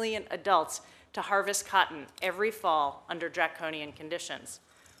 2 million adults to harvest cotton every fall under draconian conditions.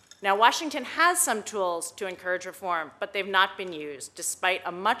 Now, Washington has some tools to encourage reform, but they've not been used, despite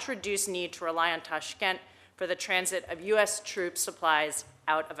a much reduced need to rely on Tashkent for the transit of US troop supplies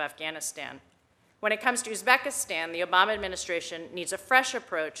out of Afghanistan. When it comes to Uzbekistan, the Obama administration needs a fresh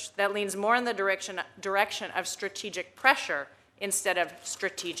approach that leans more in the direction of strategic pressure instead of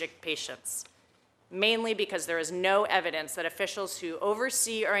strategic patience, mainly because there is no evidence that officials who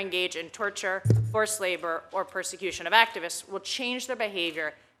oversee or engage in torture, forced labor, or persecution of activists will change their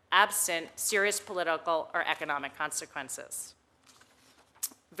behavior absent serious political or economic consequences.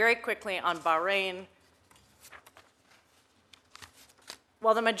 Very quickly on Bahrain,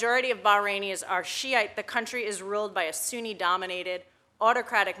 while the majority of Bahrainis are Shiite, the country is ruled by a Sunni-dominated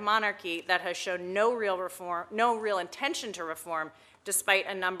autocratic monarchy that has shown no real intention to reform, despite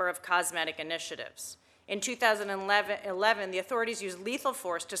a number of cosmetic initiatives. In 2011, the authorities used lethal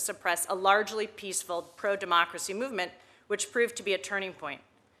force to suppress a largely peaceful pro-democracy movement, which proved to be a turning point.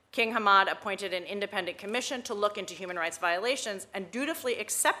 King Hamad appointed an independent commission to look into human rights violations and dutifully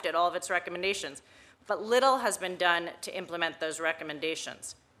accepted all of its recommendations, but little has been done to implement those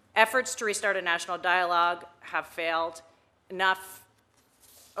recommendations. Efforts to restart a national dialogue have failed.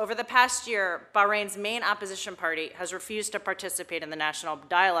 Over the past year, Bahrain's main opposition party has refused to participate in the national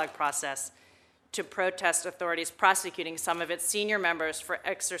dialogue process to protest authorities prosecuting some of its senior members for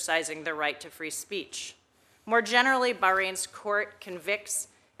exercising their right to free speech. More generally, Bahrain's court convicts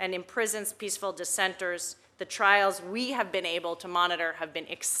and imprisons peaceful dissenters. The trials we have been able to monitor have been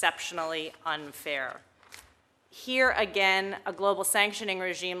exceptionally unfair. Here again, a global sanctioning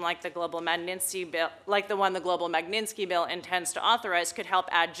regime like the one the global Magnitsky bill intends to authorize could help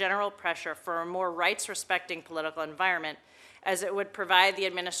add general pressure for a more rights-respecting political environment, as it would provide the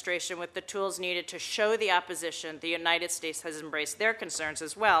administration with the tools needed to show the opposition the United States has embraced their concerns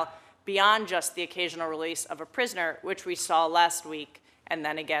as well, beyond just the occasional release of a prisoner, which we saw last week, and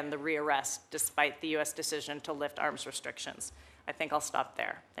then again the rearrest, despite the U.S. decision to lift arms restrictions. I think I'll stop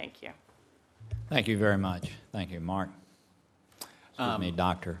there. Thank you. Thank you very much. Thank you, Mark. Excuse me,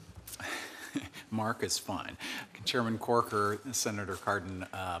 Doctor. Mark is fine. Chairman Corker, Senator Cardin,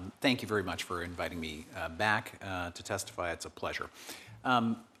 thank you very much for inviting me back to testify. It's a pleasure.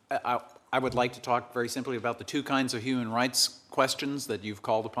 I would like to talk very simply about the two kinds of human rights questions that you've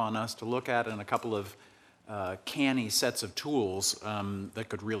called upon us to look at, and a couple of canny sets of tools that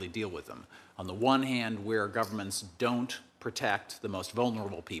could really deal with them. On the one hand, where governments don't protect the most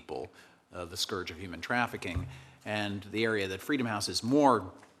vulnerable people, the scourge of human trafficking, and the area that Freedom House is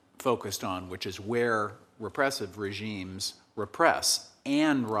more focused on, which is where repressive regimes repress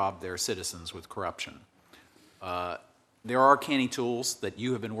and rob their citizens with corruption. There are canny tools that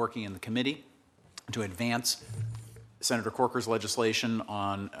you have been working in the committee to advance Senator Corker's legislation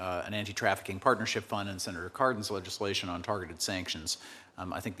on an anti-trafficking partnership fund and Senator Cardin's legislation on targeted sanctions.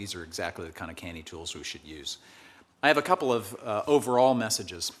 I think these are exactly the kind of canny tools we should use. I have a couple of overall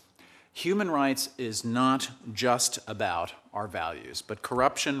messages. Human rights is not just about our values, but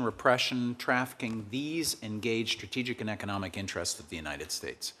corruption, repression, trafficking, these engage strategic and economic interests of the United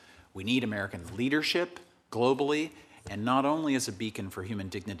States. We need American leadership globally, and not only as a beacon for human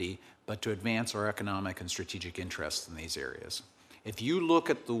dignity, but to advance our economic and strategic interests in these areas. If you look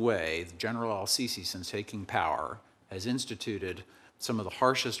at the way General al-Sisi, since taking power, has instituted some of the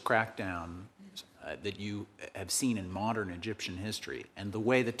harshest crackdown that you have seen in modern Egyptian history, and the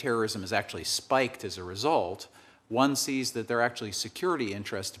way that terrorism has actually spiked as a result, one sees that there are actually security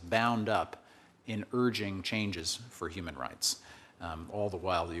interests bound up in urging changes for human rights, all the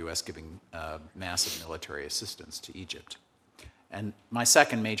while the U.S. giving massive military assistance to Egypt. And my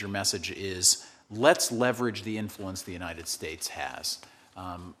second major message is, let's leverage the influence the United States has.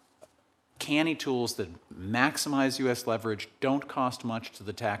 Canny tools that maximize U.S. leverage, don't cost much to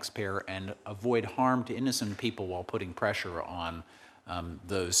the taxpayer, and avoid harm to innocent people while putting pressure on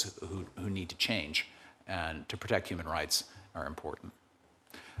those who need to change and to protect human rights are important.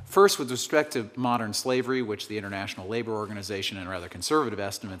 First, with respect to modern slavery, which the International Labor Organization and rather conservative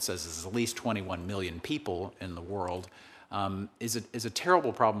estimate says is at least 21 million people in the world, is a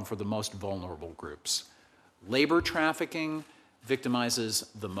terrible problem for the most vulnerable groups. Labor trafficking victimizes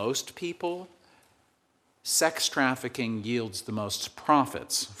the most people. Sex trafficking yields the most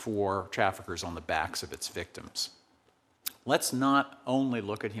profits for traffickers on the backs of its victims. Let's not only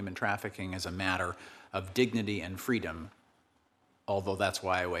look at human trafficking as a matter of dignity and freedom, although that's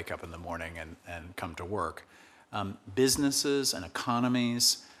why I wake up in the morning and come to work. Businesses and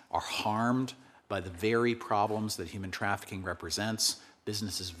economies are harmed by the very problems that human trafficking represents.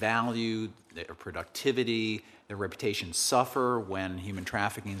 Businesses' value, their productivity, their reputation suffer when human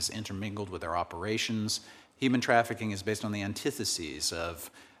trafficking is intermingled with their operations. Human trafficking is based on the antitheses of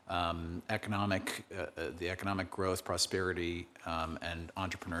the economic growth, prosperity, and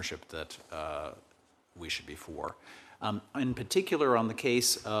entrepreneurship that we should be for. In particular, on the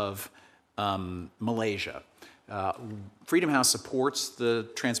case of Malaysia, Freedom House supports the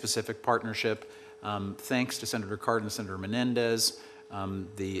Trans-Pacific Partnership. Thanks to Senator Cardin and Senator Menendez,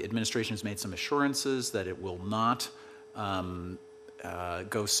 the administration has made some assurances that it will not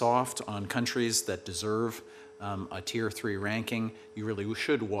go soft on countries that deserve a Tier 3 ranking. You really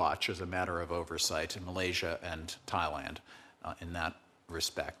should watch as a matter of oversight in Malaysia and Thailand in that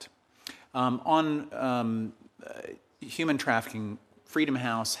respect. On human trafficking, Freedom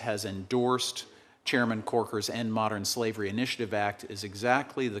House has endorsed Chairman Corker's End Modern Slavery Initiative Act is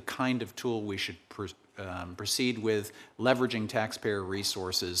exactly the kind of tool we should proceed with, leveraging taxpayer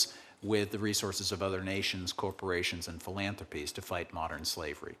resources with the resources of other nations, corporations, and philanthropies to fight modern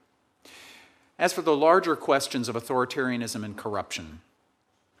slavery. As for the larger questions of authoritarianism and corruption,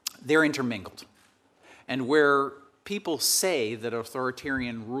 they're intermingled. And where people say that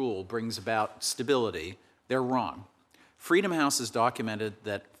authoritarian rule brings about stability, they're wrong. Freedom House has documented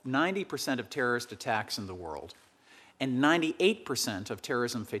that 90% of terrorist attacks in the world and 98% of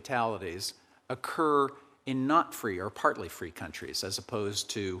terrorism fatalities occur in not free or partly free countries as opposed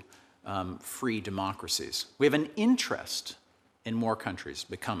to free democracies. We have an interest in more countries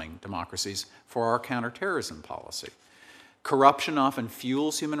becoming democracies for our counterterrorism policy. Corruption often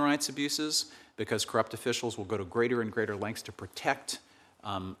fuels human rights abuses because corrupt officials will go to greater and greater lengths to protect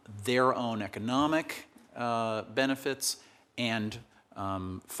their own economic benefits and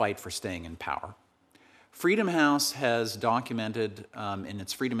fight for staying in power. Freedom House has documented in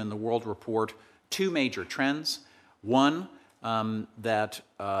its Freedom in the World report 2 major trends. One, that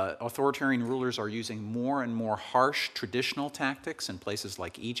authoritarian rulers are using more and more harsh traditional tactics in places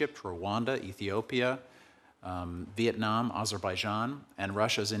like Egypt, Rwanda, Ethiopia, Vietnam, Azerbaijan, and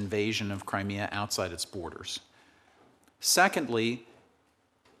Russia's invasion of Crimea outside its borders. Secondly,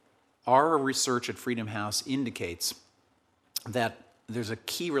 our research at Freedom House indicates that there's a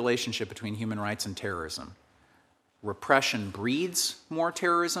key relationship between human rights and terrorism. Repression breeds more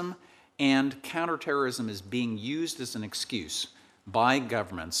terrorism, and counterterrorism is being used as an excuse by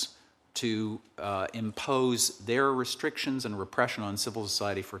governments to impose their restrictions and repression on civil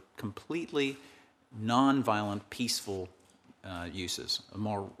society for completely nonviolent, peaceful uses.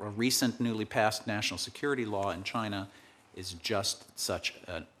 A recent newly passed national security law in China is just such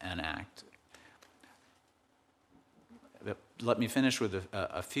an act. Let me finish with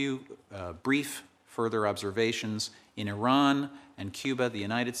a few brief further observations. In Iran and Cuba, the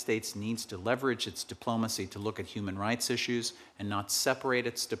United States needs to leverage its diplomacy to look at human rights issues and not separate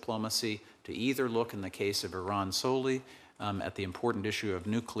its diplomacy to either look, in the case of Iran solely, at the important issue of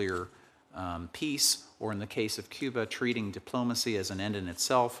nuclear peace, or in the case of Cuba, treating diplomacy as an end in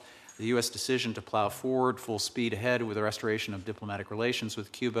itself. The U.S. decision to plow forward full speed ahead with the restoration of diplomatic relations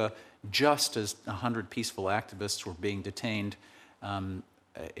with Cuba, just as 100 peaceful activists were being detained,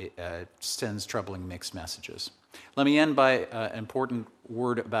 sends troubling mixed messages. Let me end by an important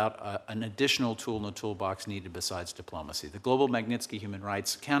word about an additional tool in the toolbox needed besides diplomacy. The Global Magnitsky Human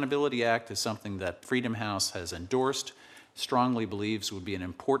Rights Accountability Act is something that Freedom House has endorsed, strongly believes would be an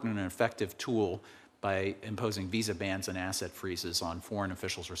important and effective tool by imposing visa bans and asset freezes on foreign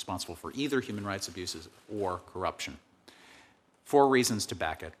officials responsible for either human rights abuses or corruption. 4 reasons to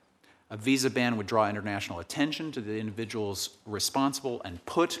back it. A visa ban would draw international attention to the individuals responsible and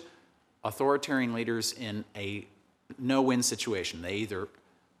put authoritarian leaders in a no-win situation. They either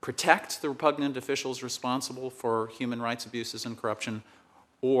protect the repugnant officials responsible for human rights abuses and corruption,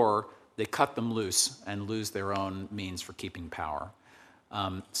 or they cut them loose and lose their own means for keeping power.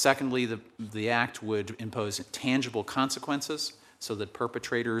 Secondly, the act would impose tangible consequences so that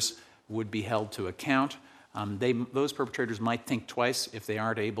perpetrators would be held to account. Those perpetrators might think twice if they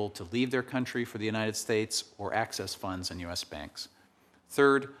aren't able to leave their country for the United States or access funds in U.S. banks.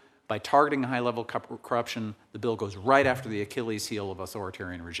 Third, by targeting high-level corruption, the bill goes right after the Achilles heel of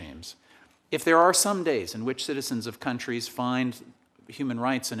authoritarian regimes. If there are some days in which citizens of countries find human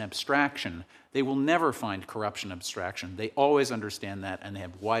rights an abstraction, they will never find corruption abstraction. They always understand that, and they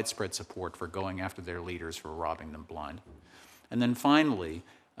have widespread support for going after their leaders for robbing them blind. And then finally,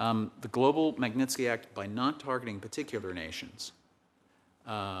 the Global Magnitsky Act, by not targeting particular nations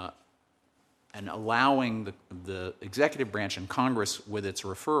and allowing the executive branch and Congress with its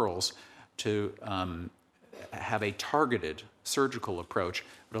referrals to have a targeted surgical approach,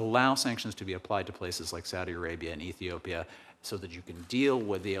 would allow sanctions to be applied to places like Saudi Arabia and Ethiopia so that you can deal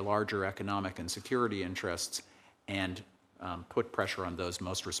with the larger economic and security interests and put pressure on those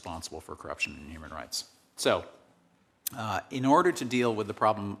most responsible for corruption and human rights. So, in order to deal with the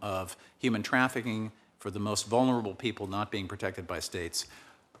problem of human trafficking for the most vulnerable people not being protected by states,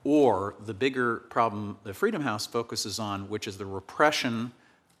 or the bigger problem the Freedom House focuses on, which is the repression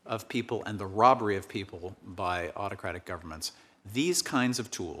of people and the robbery of people by autocratic governments, these kinds of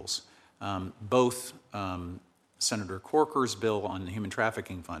tools, both Senator Corker's bill on the Human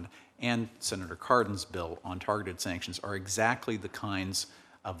Trafficking Fund and Senator Cardin's bill on targeted sanctions, are exactly the kinds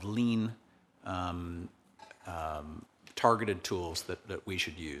of lean, targeted tools that we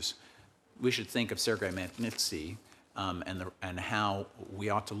should use. We should think of Sergei Magnitsky and how we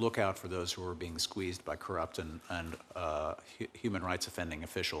ought to look out for those who are being squeezed by corrupt and human rights offending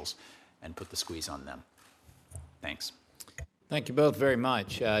officials and put the squeeze on them. Thanks. Thank you both very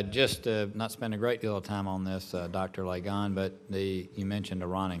much. Just to not spend a great deal of time on this, Dr. Lagon, but you mentioned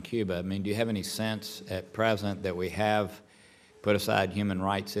Iran and Cuba. I mean, do you have any sense at present that we have put aside human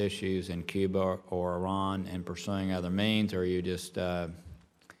rights issues in Cuba or Iran and pursuing other means, or are you just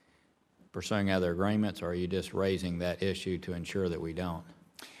pursuing other agreements, or are you just raising that issue to ensure that we don't?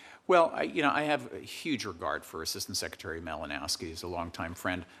 Well, I have a huge regard for Assistant Secretary Malinowski. He's a longtime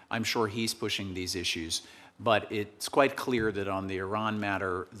friend. I'm sure he's pushing these issues, but it's quite clear that on the Iran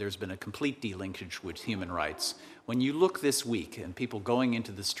matter, there's been a complete delinkage with human rights. When you look this week and people going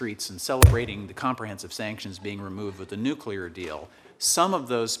into the streets and celebrating the comprehensive sanctions being removed with the nuclear deal, some of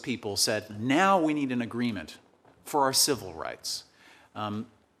those people said, now we need an agreement for our civil rights.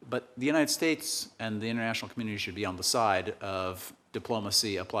 But the United States and the international community should be on the side of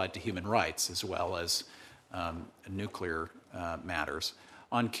diplomacy applied to human rights as well as nuclear matters.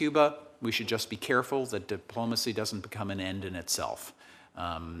 On Cuba, we should just be careful that diplomacy doesn't become an end in itself.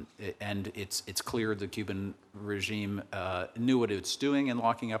 And it's clear the Cuban regime knew what it's doing in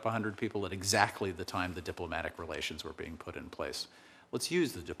locking up 100 people at exactly the time the diplomatic relations were being put in place. Let's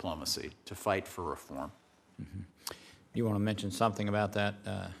use the diplomacy to fight for reform. Mm-hmm. You want to mention something about that,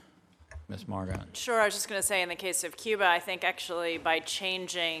 Ms. Margot? Sure, I was just going to say in the case of Cuba, I think actually by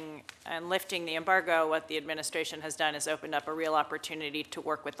changing and lifting the embargo, what the administration has done is opened up a real opportunity to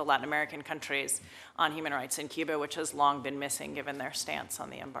work with the Latin American countries on human rights in Cuba, which has long been missing given their stance on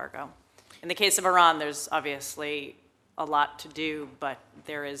the embargo. In the case of Iran, there's obviously a lot to do, but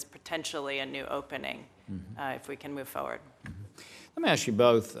there is potentially a new opening if we can move forward. Let me ask you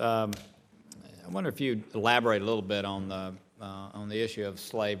both, I wonder if you'd elaborate a little bit on the issue of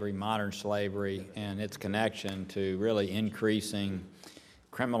slavery, modern slavery, and its connection to really increasing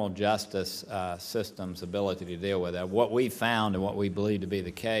criminal justice system's ability to deal with that. What we found and what we believe to be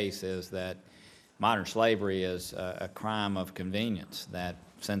the case is that modern slavery is a crime of convenience, that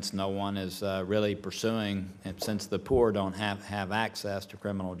since no one is really pursuing, and since the poor don't have access to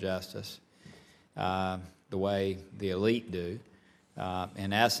criminal justice the way the elite do,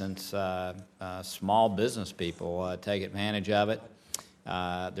 in essence, small business people take advantage of it.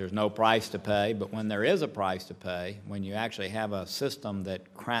 There's no price to pay, but when there is a price to pay, when you actually have a system that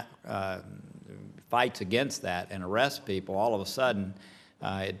fights against that and arrests people, all of a sudden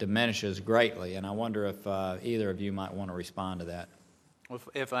it diminishes greatly. And I wonder if either of you might want to respond to that. Well,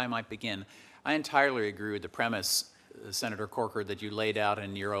 if I might begin, I entirely agree with the premise, Senator Corker, that you laid out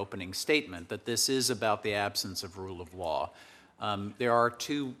in your opening statement, that this is about the absence of rule of law. There are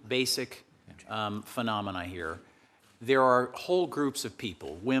two basic phenomena here. There are whole groups of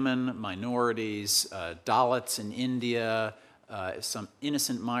people, women, minorities, Dalits in India, some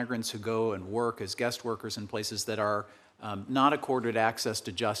innocent migrants who go and work as guest workers in places that are not accorded access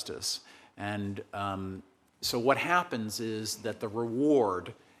to justice. And so what happens is that the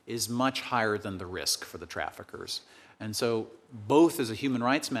reward is much higher than the risk for the traffickers. And so both as a human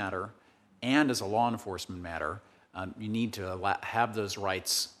rights matter and as a law enforcement matter, you need to have those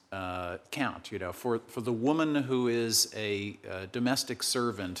rights count. You know, for the woman who is a domestic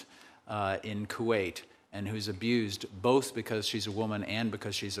servant in Kuwait and who's abused both because she's a woman and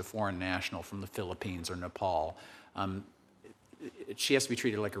because she's a foreign national from the Philippines or Nepal, she has to be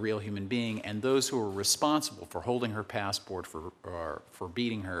treated like a real human being. And those who are responsible for holding her passport, for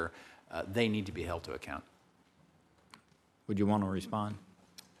beating her, they need to be held to account. Would you want to respond?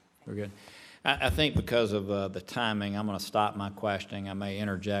 We're good. I think because of the timing, I'm going to stop my questioning. I may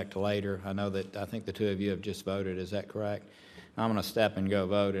interject later. I think the two of you have just voted. Is that correct? I'm going to step and go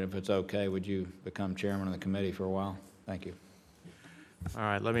vote, and if it's okay, would you become chairman of the committee for a while? Thank you. All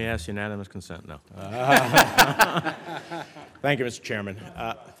right, let me ask unanimous consent. No. Thank you, Mr. Chairman.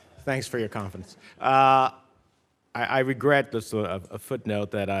 Thanks for your confidence. I regret this a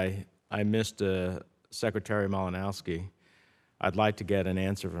footnote that I missed Secretary Malinowski. I'd like to get an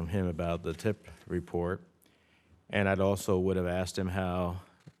answer from him about the TIP report, and I'd also would have asked him how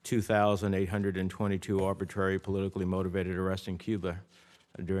 2,822 arbitrary politically motivated arrests in Cuba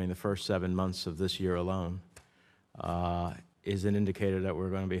during the first 7 months of this year alone is an indicator that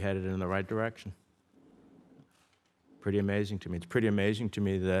we're going to be headed in the right direction. Pretty amazing to me. It's pretty amazing to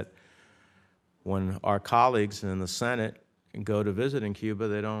me that when our colleagues in the Senate go to visit in Cuba,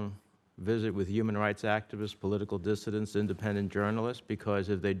 they don't visit with human rights activists, political dissidents, independent journalists, because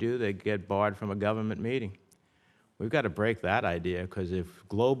if they do, they get barred from a government meeting. We've got to break that idea, because if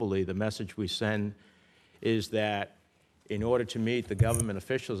globally the message we send is that in order to meet the government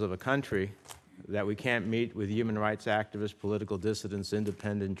officials of a country, that we can't meet with human rights activists, political dissidents,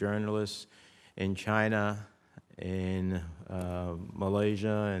 independent journalists in China, in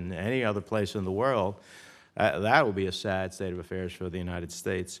Malaysia, and any other place in the world, that will be a sad state of affairs for the United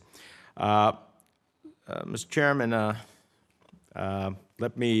States. Mr. Chairman,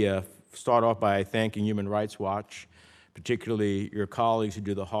 let me start off by thanking Human Rights Watch, particularly your colleagues who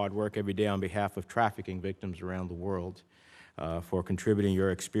do the hard work every day on behalf of trafficking victims around the world, for contributing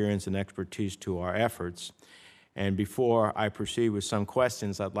your experience and expertise to our efforts. And before I proceed with some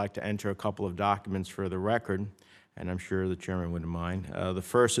questions, I'd like to enter a couple of documents for the record, and I'm sure the Chairman wouldn't mind. The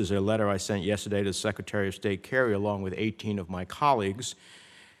first is a letter I sent yesterday to Secretary of State Kerry along with 18 of my colleagues,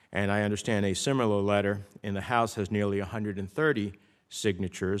 and I understand a similar letter in the House has nearly 130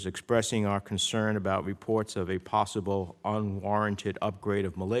 signatures expressing our concern about reports of a possible unwarranted upgrade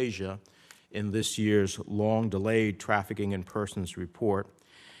of Malaysia in this year's long-delayed Trafficking in Persons report.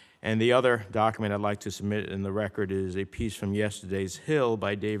 And the other document I'd like to submit in the record is a piece from yesterday's Hill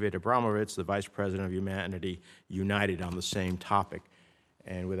by David Abramovitz, the Vice President of Humanity United, on the same topic.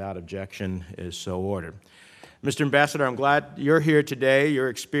 And without objection, is so ordered. Mr. Ambassador, I'm glad you're here today. Your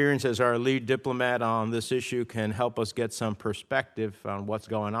experience as our lead diplomat on this issue can help us get some perspective on what's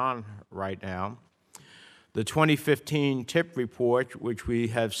going on right now. The 2015 TIP report, which we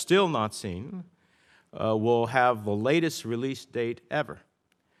have still not seen, will have the latest release date ever.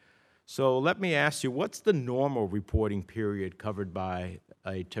 So let me ask you, what's the normal reporting period covered by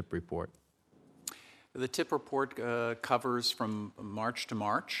a TIP report? The TIP report covers from March to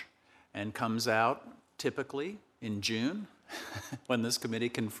March and comes out typically in June. When this committee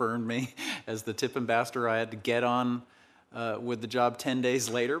confirmed me as the TIP ambassador, I had to get on with the job 10 days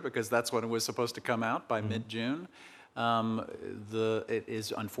later because that's when it was supposed to come out, by mid-June. It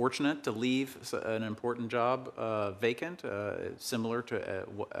is unfortunate to leave an important job vacant, similar to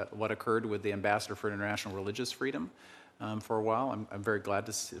what occurred with the Ambassador for International Religious Freedom for a while. I'm very glad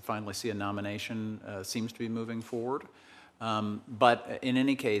to finally see a nomination seems to be moving forward. But in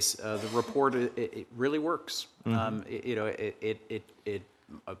any case, the report, it really works. It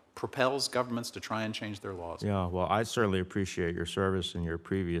propels governments to try and change their laws. Yeah, well, I certainly appreciate your service in your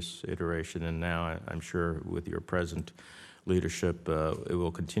previous iteration, and now I'm sure with your present leadership, it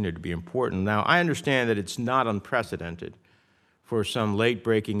will continue to be important. Now, I understand that it's not unprecedented for some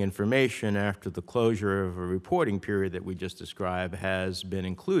late-breaking information after the closure of a reporting period that we just described has been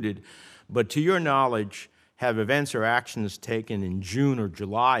included, but to your knowledge, have events or actions taken in June or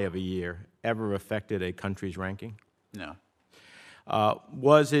July of a year ever affected a country's ranking? No.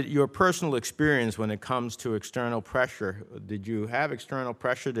 Was it your personal experience when it comes to external pressure? Did you have external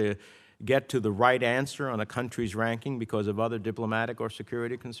pressure to get to the right answer on a country's ranking because of other diplomatic or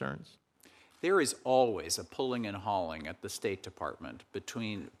security concerns? There is always a pulling and hauling at the State Department,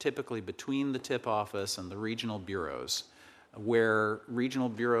 typically between the TIP office and the regional bureaus, where regional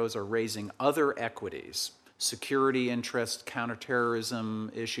bureaus are raising other equities, security interests,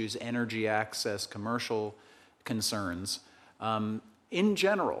 counterterrorism issues, energy access, commercial concerns. In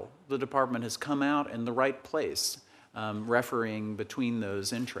general, the department has come out in the right place, refereeing between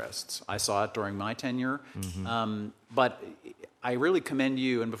those interests. I saw it during my tenure, but I really commend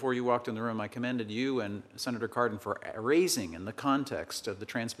you, and before you walked in the room, I commended you and Senator Cardin for raising, in the context of the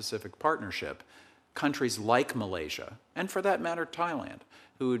Trans-Pacific Partnership, countries like Malaysia, and for that matter, Thailand,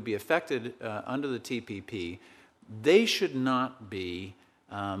 who would be affected under the TPP. They should not be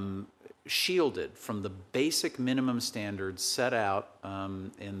shielded from the basic minimum standards set out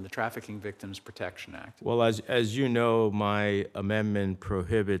in the Trafficking Victims Protection Act. Well, as you know, my amendment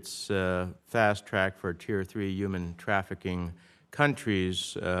prohibits fast track for Tier 3 human trafficking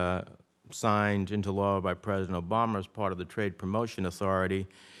countries signed into law by President Obama as part of the Trade Promotion Authority.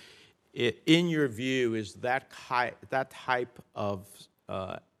 In your view, is that type of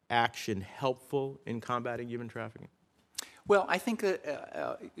action helpful in combating human trafficking? Well, I think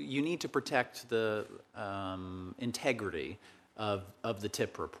that you need to protect the integrity of the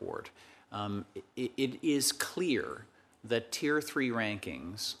TIP report. It is clear that Tier 3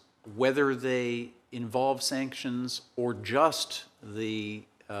 rankings, whether they involve sanctions or just the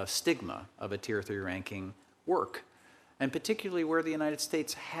stigma of a Tier 3 ranking, work. And particularly where the United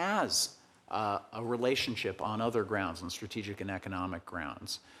States has a relationship on other grounds, on strategic and economic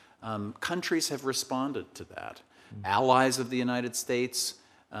grounds. Countries have responded to that. Allies of the United States,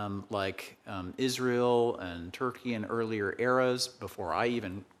 like Israel and Turkey in earlier eras, before I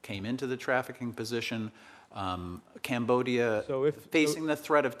even came into the trafficking position, Cambodia, facing the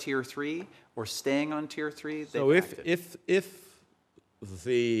threat of Tier 3 or staying on Tier 3, so if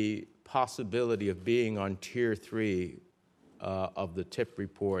the possibility of being on Tier 3 of the TIP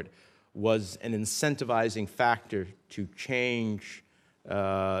report was an incentivizing factor to change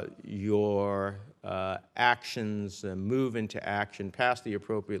your actions, move into action, pass the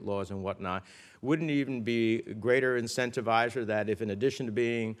appropriate laws and whatnot, wouldn't it even be a greater incentivizer that if in addition to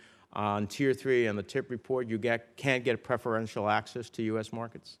being on Tier 3 on the TIP report, you can't get preferential access to U.S.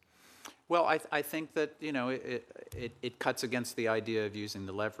 markets? Well, I think that, you know, it cuts against the idea of using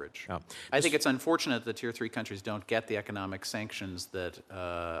the leverage. Yeah. I think it's unfortunate that Tier 3 countries don't get the economic sanctions that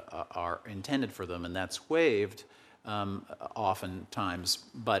are intended for them, and that's waived oftentimes,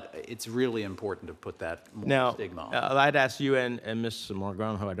 but it's really important to put that more stigma on. I'd ask you and Ms.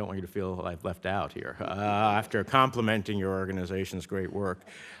 Morgano, I don't want you to feel I've left out here, after complimenting your organization's great work.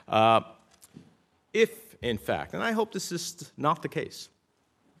 If, in fact, and I hope this is not the case,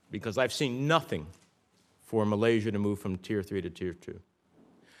 because I've seen nothing for Malaysia to move from Tier 3 to Tier 2.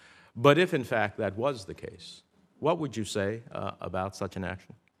 But if, in fact, that was the case, what would you say about such an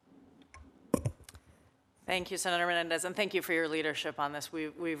action? Thank you, Senator Menendez, and thank you for your leadership on this.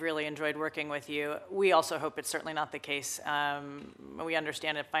 We've really enjoyed working with you. We also hope it's certainly not the case. We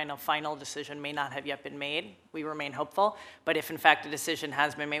understand a final decision may not have yet been made. We remain hopeful, but if in fact a decision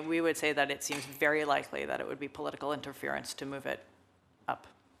has been made, we would say that it seems very likely that it would be political interference to move it up.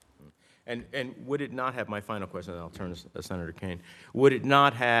 And would it not have, my final question, and I'll turn to Senator Kaine, would it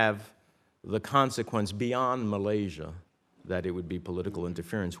not have the consequence beyond Malaysia that it would be political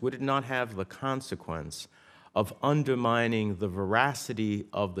interference? Would it not have the consequence of undermining the veracity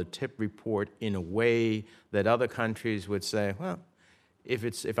of the TIP report in a way that other countries would say, well,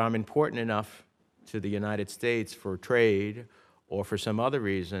 if I'm important enough to the United States for trade or for some other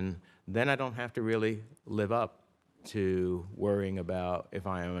reason, then I don't have to really live up to worrying about if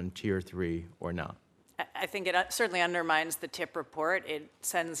I am on Tier 3 or not? I think it certainly undermines the TIP report. It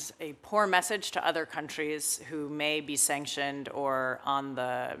sends a poor message to other countries who may be sanctioned or on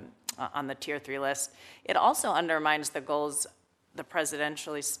the Tier 3 list. It also undermines the goals, the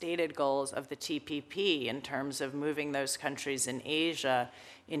presidentially stated goals of the TPP in terms of moving those countries in Asia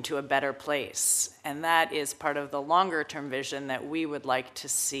into a better place. And that is part of the longer-term vision that we would like to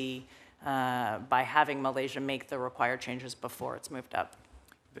see by having Malaysia make the required changes before it's moved up.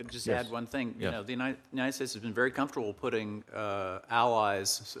 Just Yes. add one thing. Yeah. You know, the United States has been very comfortable putting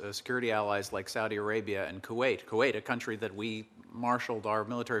allies, security allies like Saudi Arabia and Kuwait, a country that we marshaled our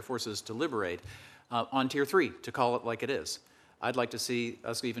military forces to liberate, on Tier 3, to call it like it is. I'd like to see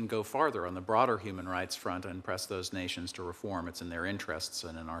us even go farther on the broader human rights front and press those nations to reform. It's in their interests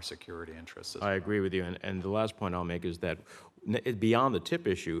and in our security interests as well. I agree with you. And the last point I'll make is that beyond the TIP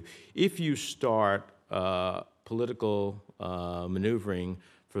issue, if you start political maneuvering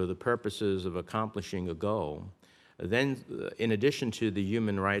for the purposes of accomplishing a goal, then in addition to the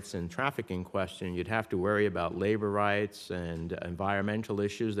human rights and trafficking question, you'd have to worry about labor rights and environmental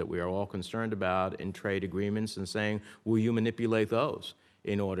issues that we are all concerned about in trade agreements, and saying, will you manipulate those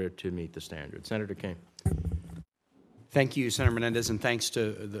in order to meet the standards? Senator Kaine. Thank you, Senator Menendez, and thanks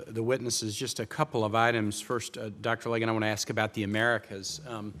to the witnesses. Just a couple of items. First, Dr. Leggett, I want to ask about the Americas.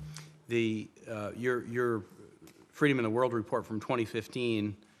 Your Freedom in the World report from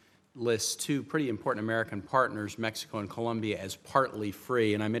 2015 lists two pretty important American partners, Mexico and Colombia, as partly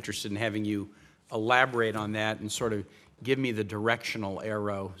free, and I'm interested in having you elaborate on that and sort of give me the directional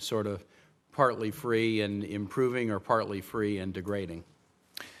arrow, sort of partly free and improving or partly free and degrading.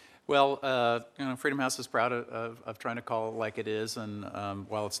 Well, you know, Freedom House is proud of trying to call it like it is, and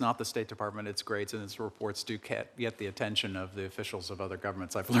while it's not the State Department, its grades and its reports do get the attention of the officials of other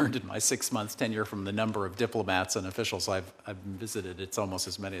governments. I've learned in my 6 months tenure from the number of diplomats and officials I've visited, it's almost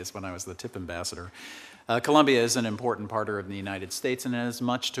as many as when I was the TIP ambassador. Colombia is an important partner of the United States and has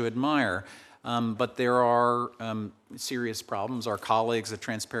much to admire. But there are serious problems. Our colleagues at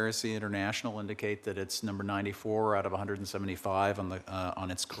Transparency International indicate that it's number 94 out of 175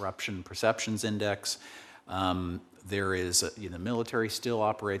 on its Corruption Perceptions Index. There is, the military still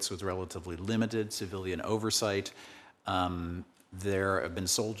operates with relatively limited civilian oversight. There have been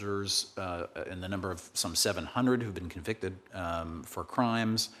soldiers in the number of some 700 who've been convicted for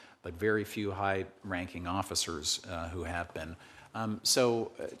crimes, but very few high-ranking officers who have been.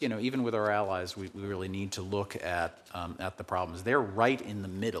 So, you know, even with our allies, we really need to look at the problems. They're right in the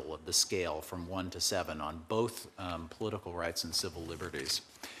middle of the scale from 1 to 7 on both political rights and civil liberties.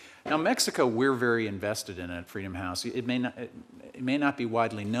 Now, Mexico, we're very invested in at Freedom House. It may not be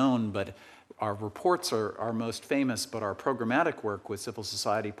widely known, but our reports are most famous, but our programmatic work with civil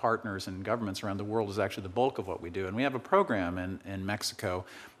society partners and governments around the world is actually the bulk of what we do. And we have a program in Mexico.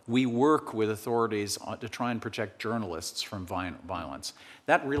 We work with authorities to try and protect journalists from violence.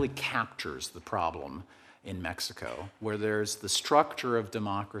 That really captures the problem in Mexico, where there's the structure of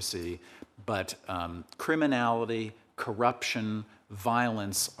democracy, but criminality, corruption,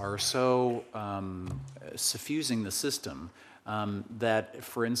 violence are so suffusing the system that,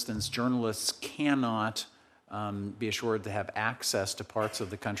 for instance, journalists cannot be assured to have access to parts of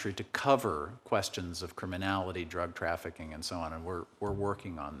the country to cover questions of criminality, drug trafficking, and so on, and we're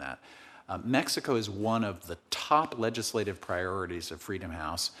working on that. Mexico is one of the top legislative priorities of Freedom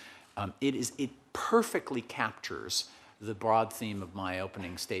House. It perfectly captures the broad theme of my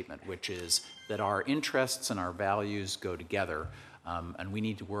opening statement, which is that our interests and our values go together, and we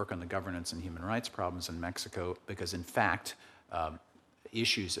need to work on the governance and human rights problems in Mexico because, in fact,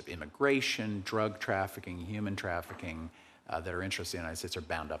 issues of immigration, drug trafficking, human trafficking that are interested in the United States are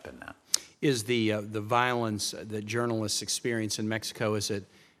bound up in that. Is the violence that journalists experience in Mexico, is it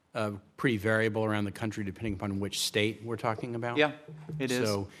pretty variable around the country depending upon which state we're talking about? Yeah, it is.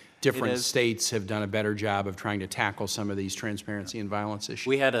 So different It is. states have done a better job of trying to tackle some of these transparency and violence issues.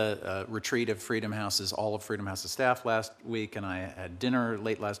 We had a retreat of all of Freedom House's staff last week, and I had dinner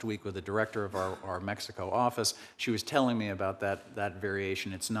late last week with the director of our Mexico office. She was telling me about that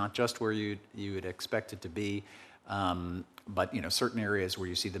variation. It's not just where you would expect it to be, but certain areas where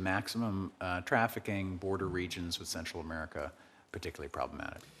you see the maximum trafficking, border regions with Central America, particularly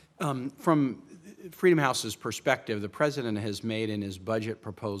problematic. From Freedom House's perspective, the president has made in his budget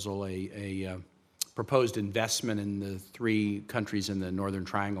proposal a proposed investment in the 3 countries in the Northern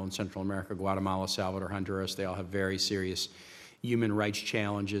Triangle in Central America, Guatemala, Salvador, Honduras. They all have very serious human rights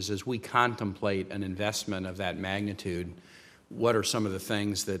challenges. As we contemplate an investment of that magnitude, what are some of the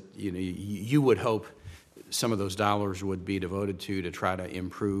things that you would hope some of those dollars would be devoted to try to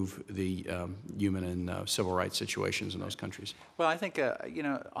improve the human and civil rights situations in those countries? Well, I think,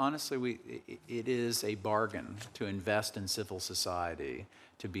 honestly, it is a bargain to invest in civil society,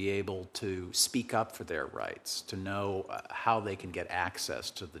 to be able to speak up for their rights, to know how they can get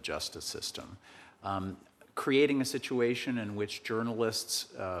access to the justice system. Creating a situation in which journalists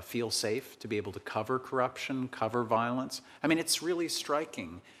feel safe to be able to cover corruption, cover violence. I mean, it's really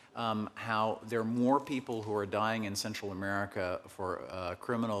striking how there are more people who are dying in Central America for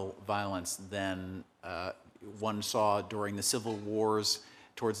criminal violence than one saw during the civil wars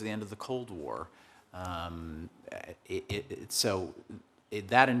towards the end of the Cold War. So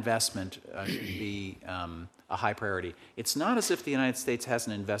that investment should be a high priority. It's not as if the United States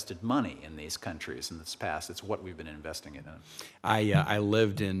hasn't invested money in these countries in this past. It's what we've been investing in. I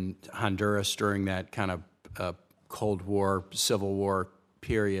lived in Honduras during that kind of Cold War, Civil War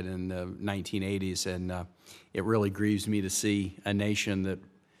period in the 1980s, and it really grieves me to see a nation that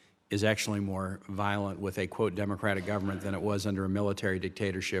is actually more violent with a, quote, democratic government than it was under a military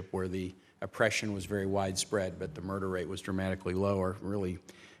dictatorship where the oppression was very widespread, but the murder rate was dramatically lower. Really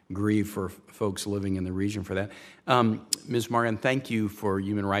grieve for folks living in the region for that. Ms. Morgan, thank you for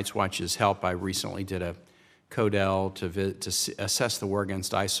Human Rights Watch's help. I recently did a CODEL to assess the war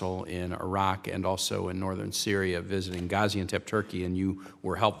against ISIL in Iraq and also in northern Syria, visiting Gaziantep, Turkey, and you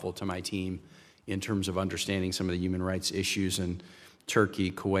were helpful to my team in terms of understanding some of the human rights issues in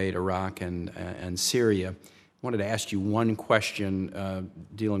Turkey, Kuwait, Iraq, and Syria. I wanted to ask you one question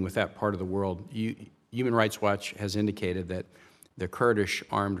dealing with that part of the world. Human Rights Watch has indicated that the Kurdish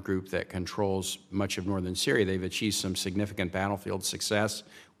armed group that controls much of northern Syria, they've achieved some significant battlefield success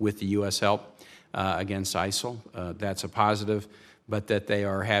with the U.S. help against ISIL. That's a positive, but that they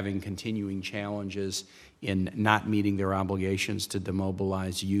are having continuing challenges in not meeting their obligations to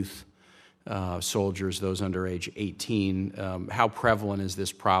demobilize youth soldiers, those under age 18. How prevalent is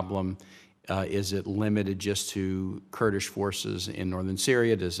this problem? Is it limited just to Kurdish forces in northern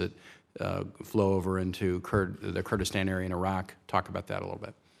Syria? Does it flow over into the Kurdistan area in Iraq? Talk about that a little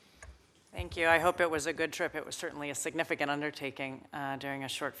bit. Thank you. I hope it was a good trip. It was certainly a significant undertaking during a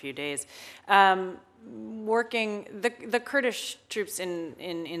short few days. The Kurdish troops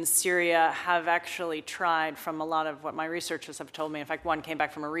in Syria have actually tried, from a lot of what my researchers have told me, in fact, one came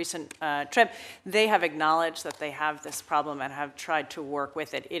back from a recent trip, they have acknowledged that they have this problem and have tried to work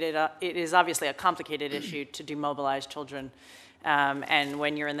with it. It is obviously a complicated issue to demobilize children. And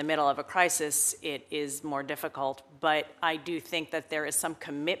when you're in the middle of a crisis, it is more difficult. But I do think that there is some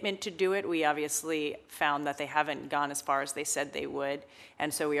commitment to do it. We obviously found that they haven't gone as far as they said they would,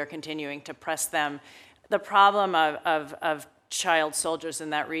 and so we are continuing to press them. The problem of child soldiers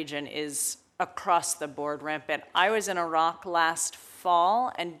in that region is across the board rampant. I was in Iraq last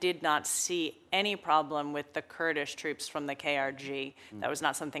fall and did not see any problem with the Kurdish troops from the KRG. That was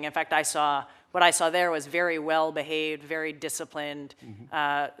not something, in fact, what I saw there was very well behaved, very disciplined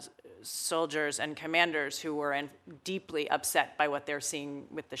soldiers and commanders who were deeply upset by what they're seeing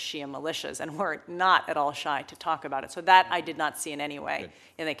with the Shia militias and were not at all shy to talk about it. So that I did not see in any way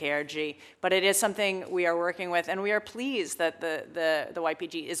in the KRG. But it is something we are working with, and we are pleased that the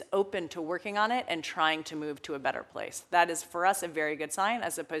YPG is open to working on it and trying to move to a better place. That is, for us, a very good sign,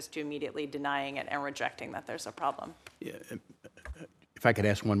 as opposed to immediately denying it and rejecting that there's a problem. Yeah, if I could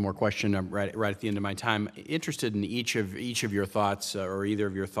ask one more question right at the end of my time, interested in each of your thoughts or either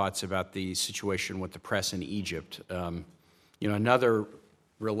of your thoughts about the situation with the press in Egypt. You know, another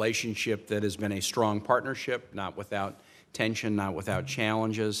relationship that has been a strong partnership, not without tension, not without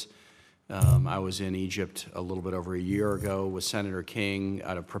challenges. I was in Egypt a little bit over a year ago with Senator King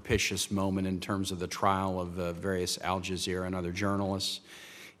at a propitious moment in terms of the trial of various Al Jazeera and other journalists,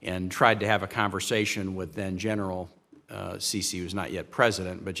 and tried to have a conversation with then General Sisi, who's not yet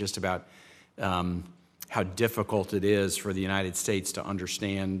president, but just about how difficult it is for the United States to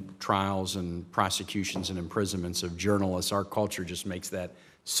understand trials and prosecutions and imprisonments of journalists. Our culture just makes that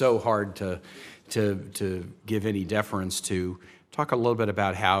so hard to give any deference to. Talk a little bit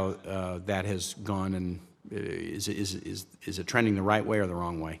about how that has gone, and is it trending the right way or the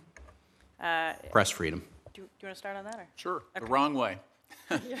wrong way? Press freedom. Do you want to start on that? Or? Sure, the wrong way.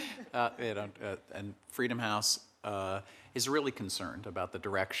 And Freedom House is really concerned about the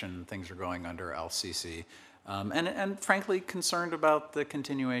direction things are going under al-Sisi, and frankly concerned about the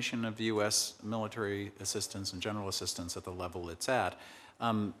continuation of U.S. military assistance and general assistance at the level it's at.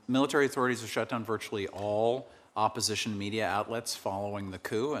 Military authorities have shut down virtually all opposition media outlets following the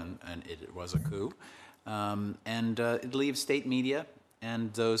coup, and it was a coup, and it leaves state media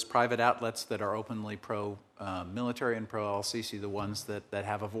and those private outlets that are openly pro-military and pro-al-Sisi the ones that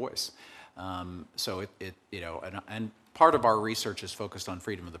have a voice. So and part of our research is focused on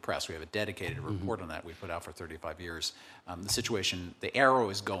freedom of the press. We have a dedicated report on that we put out for 35 years. The situation, the arrow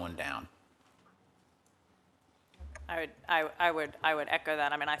is going down. I would echo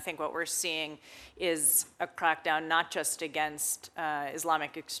that. I mean, I think what we're seeing is a crackdown not just against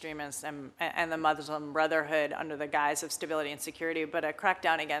Islamic extremists and the Muslim Brotherhood under the guise of stability and security, but a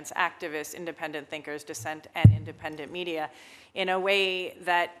crackdown against activists, independent thinkers, dissent, and independent media in a way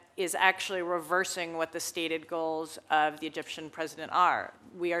that is actually reversing what the stated goals of the Egyptian president are.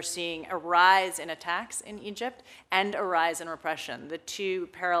 We are seeing a rise in attacks in Egypt and a rise in repression. The two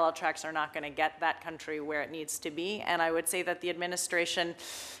parallel tracks are not going to get that country where it needs to be, and I would say that the administration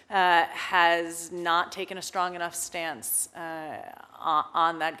has not taken a strong enough stance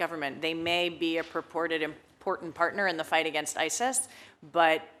on that government. They may be a purported important partner in the fight against ISIS,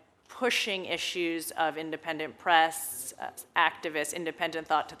 but pushing issues of independent press, activists, independent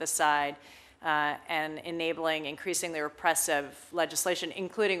thought to the side, and enabling increasingly repressive legislation,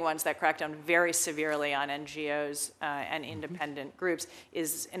 including ones that crack down very severely on NGOs and independent groups,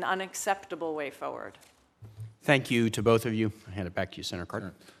 is an unacceptable way forward. Thank you to both of you. I hand it back to you, Senator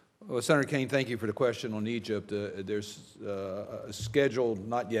Cardin. Well, Senator Kane, thank you for the question on Egypt. There's a scheduled,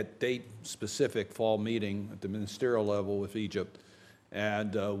 not yet date-specific fall meeting at the ministerial level with Egypt,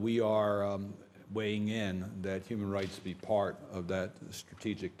 and we are weighing in that human rights be part of that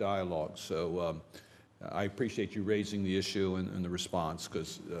strategic dialogue. So I appreciate you raising the issue and the response,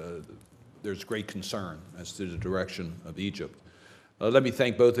 because there's great concern as to the direction of Egypt. Let me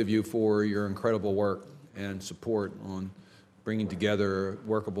thank both of you for your incredible work and support on bringing together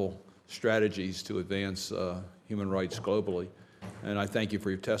workable strategies to advance human rights globally. And I thank you for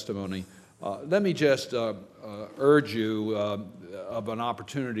your testimony. Let me just urge you of an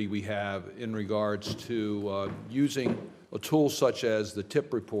opportunity we have in regards to using a tool such as the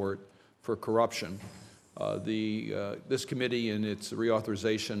TIP report for corruption. This committee, in its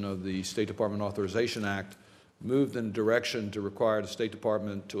reauthorization of the State Department Authorization Act, moved in a direction to require the State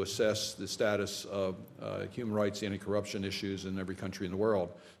Department to assess the status of human rights anti-corruption issues in every country in the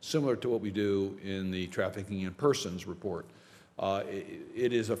world, similar to what we do in the Trafficking in Persons report.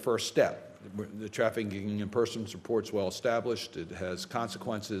 It is a first step. The Trafficking in Persons report is well established. It has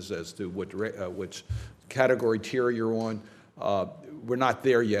consequences as to which category tier you're on. We're not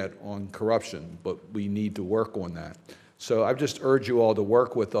there yet on corruption, but we need to work on that. So I just urge you all to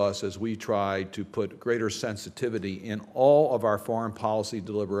work with us as we try to put greater sensitivity in all of our foreign policy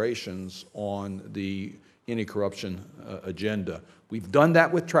deliberations on the anti-corruption agenda. We've done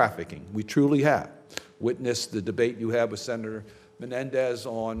that with trafficking. We truly have. Witness the debate you had with Senator Menendez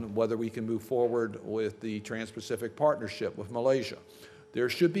on whether we can move forward with the Trans-Pacific Partnership with Malaysia. There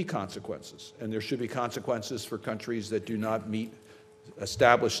should be consequences, and there should be consequences for countries that do not meet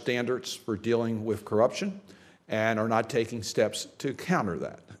established standards for dealing with corruption and are not taking steps to counter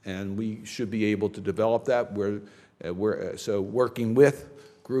that. And we should be able to develop that. So working with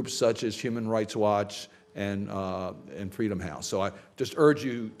groups such as Human Rights Watch and Freedom House. So I just urge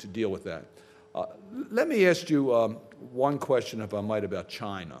you to deal with that. Let me ask you one question, if I might, about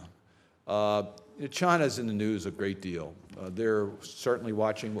China. China's in the news a great deal. They're certainly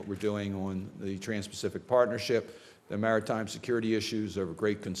watching what we're doing on the Trans-Pacific Partnership. The maritime security issues are of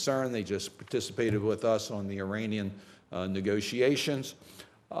great concern. They just participated with us on the Iranian negotiations.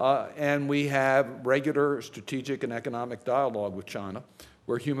 And we have regular strategic and economic dialogue with China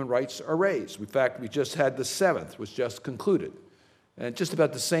where human rights are raised. In fact, we just had the 7th, was just concluded. And at just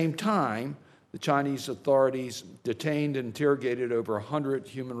about the same time, the Chinese authorities detained and interrogated over 100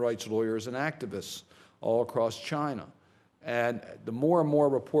 human rights lawyers and activists all across China. And the more and more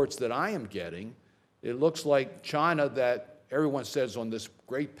reports that I am getting, it looks like China, that everyone says on this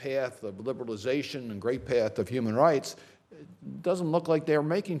great path of liberalization and great path of human rights, it doesn't look like they're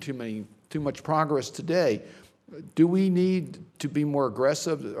making too much progress today. Do we need to be more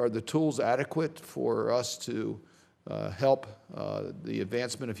aggressive? Are the tools adequate for us to help the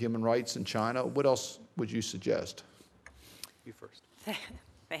advancement of human rights in China? What else would you suggest? You first.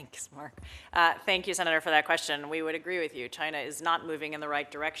 Thanks, Mark. Thank you, Senator, for that question. We would agree with you. China is not moving in the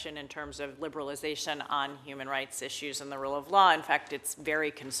right direction in terms of liberalization on human rights issues and the rule of law. In fact, it's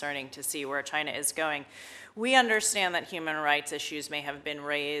very concerning to see where China is going. We understand that human rights issues may have been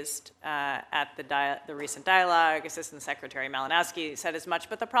raised at the recent dialogue. Assistant Secretary Malinowski said as much,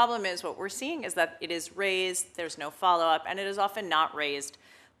 but the problem is what we're seeing is that it is raised, there's no follow-up, and it is often not raised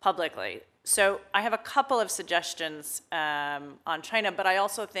publicly. So I have a couple of suggestions on China, but I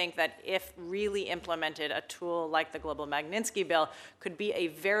also think that if really implemented, a tool like the Global Magnitsky Bill could be a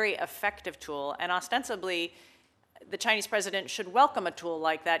very effective tool, and ostensibly the Chinese president should welcome a tool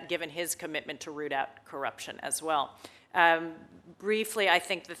like that given his commitment to root out corruption as well. Briefly, I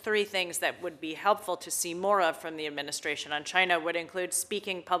think the 3 things that would be helpful to see more of from the administration on China would include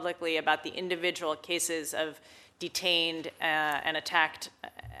speaking publicly about the individual cases of detained and attacked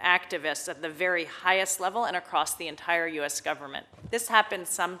activists at the very highest level and across the entire U.S. government. This happens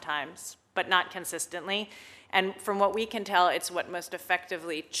sometimes, but not consistently. And from what we can tell, it's what most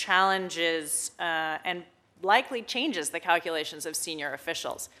effectively challenges and likely changes the calculations of senior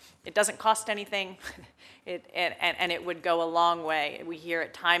officials. It doesn't cost anything, and it would go a long way. We hear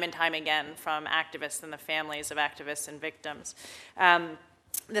it time and time again from activists and the families of activists and victims.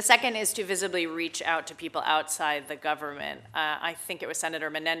 The second is to visibly reach out to people outside the government. I think it was Senator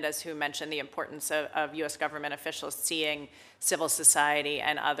Menendez who mentioned the importance of U.S. government officials seeing civil society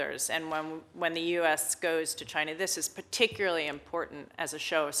and others. And when the U.S. goes to China, this is particularly important as a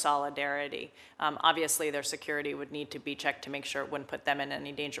show of solidarity. Obviously, their security would need to be checked to make sure it wouldn't put them in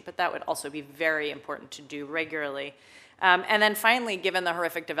any danger, but that would also be very important to do regularly. And then finally, given the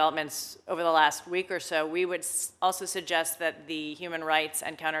horrific developments over the last week or so, we would also suggest that the human rights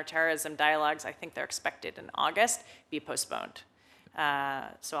and counterterrorism dialogues, I think they're expected in August, be postponed.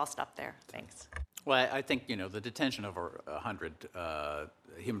 So I'll stop there. Thanks. Well, I think, the detention of 100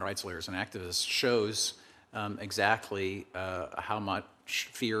 human rights lawyers and activists shows exactly how much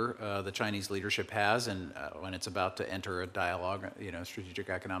fear the Chinese leadership has, and when it's about to enter a dialogue, strategic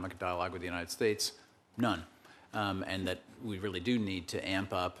economic dialogue with the United States, none. And that we really do need to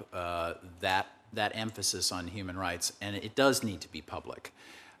amp up that emphasis on human rights, and it does need to be public.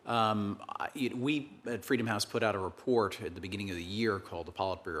 We at Freedom House put out a report at the beginning of the year called The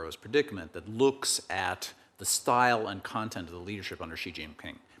Politburo's Predicament that looks at the style and content of the leadership under Xi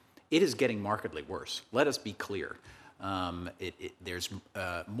Jinping. It is getting markedly worse. Let us be clear. There's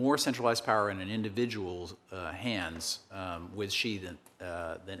more centralized power in an individual's hands with Xi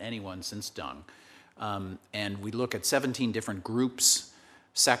than anyone since Deng. And we look at 17 different groups,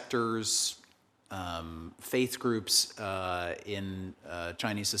 sectors, faith groups in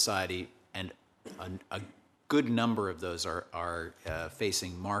Chinese society, and a good number of those are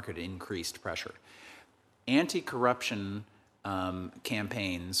facing marked increased pressure. Anti-corruption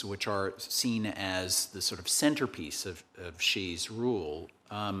campaigns, which are seen as the sort of centerpiece of Xi's rule,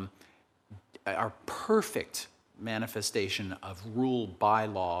 are perfect manifestation of rule by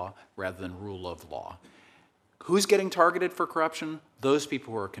law rather than rule of law. Who's getting targeted for corruption? Those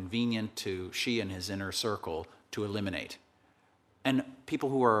people who are convenient to Xi and his inner circle to eliminate. And people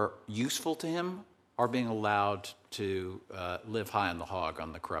who are useful to him are being allowed to live high on the hog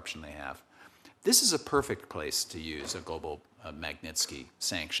on the corruption they have. This is a perfect place to use a global Magnitsky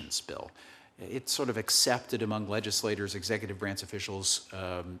sanctions bill. It's sort of accepted among legislators, executive branch officials,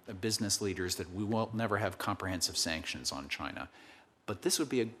 business leaders that we will never have comprehensive sanctions on China. But this would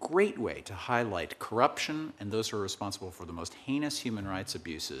be a great way to highlight corruption and those who are responsible for the most heinous human rights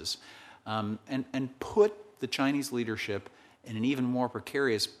abuses, and put the Chinese leadership in an even more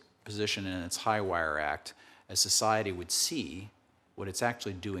precarious position in its High Wire Act as society would see what it's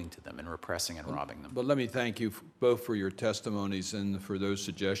actually doing to them in repressing and robbing them. But let me thank you both for your testimonies and for those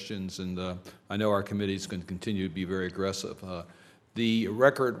suggestions, and I know our committee is going to continue to be very aggressive. The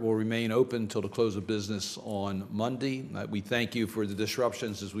record will remain open until the close of business on Monday. We thank you for the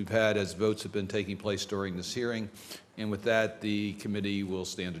disruptions as we've had as votes have been taking place during this hearing. And with that, the committee will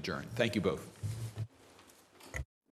stand adjourned. Thank you both.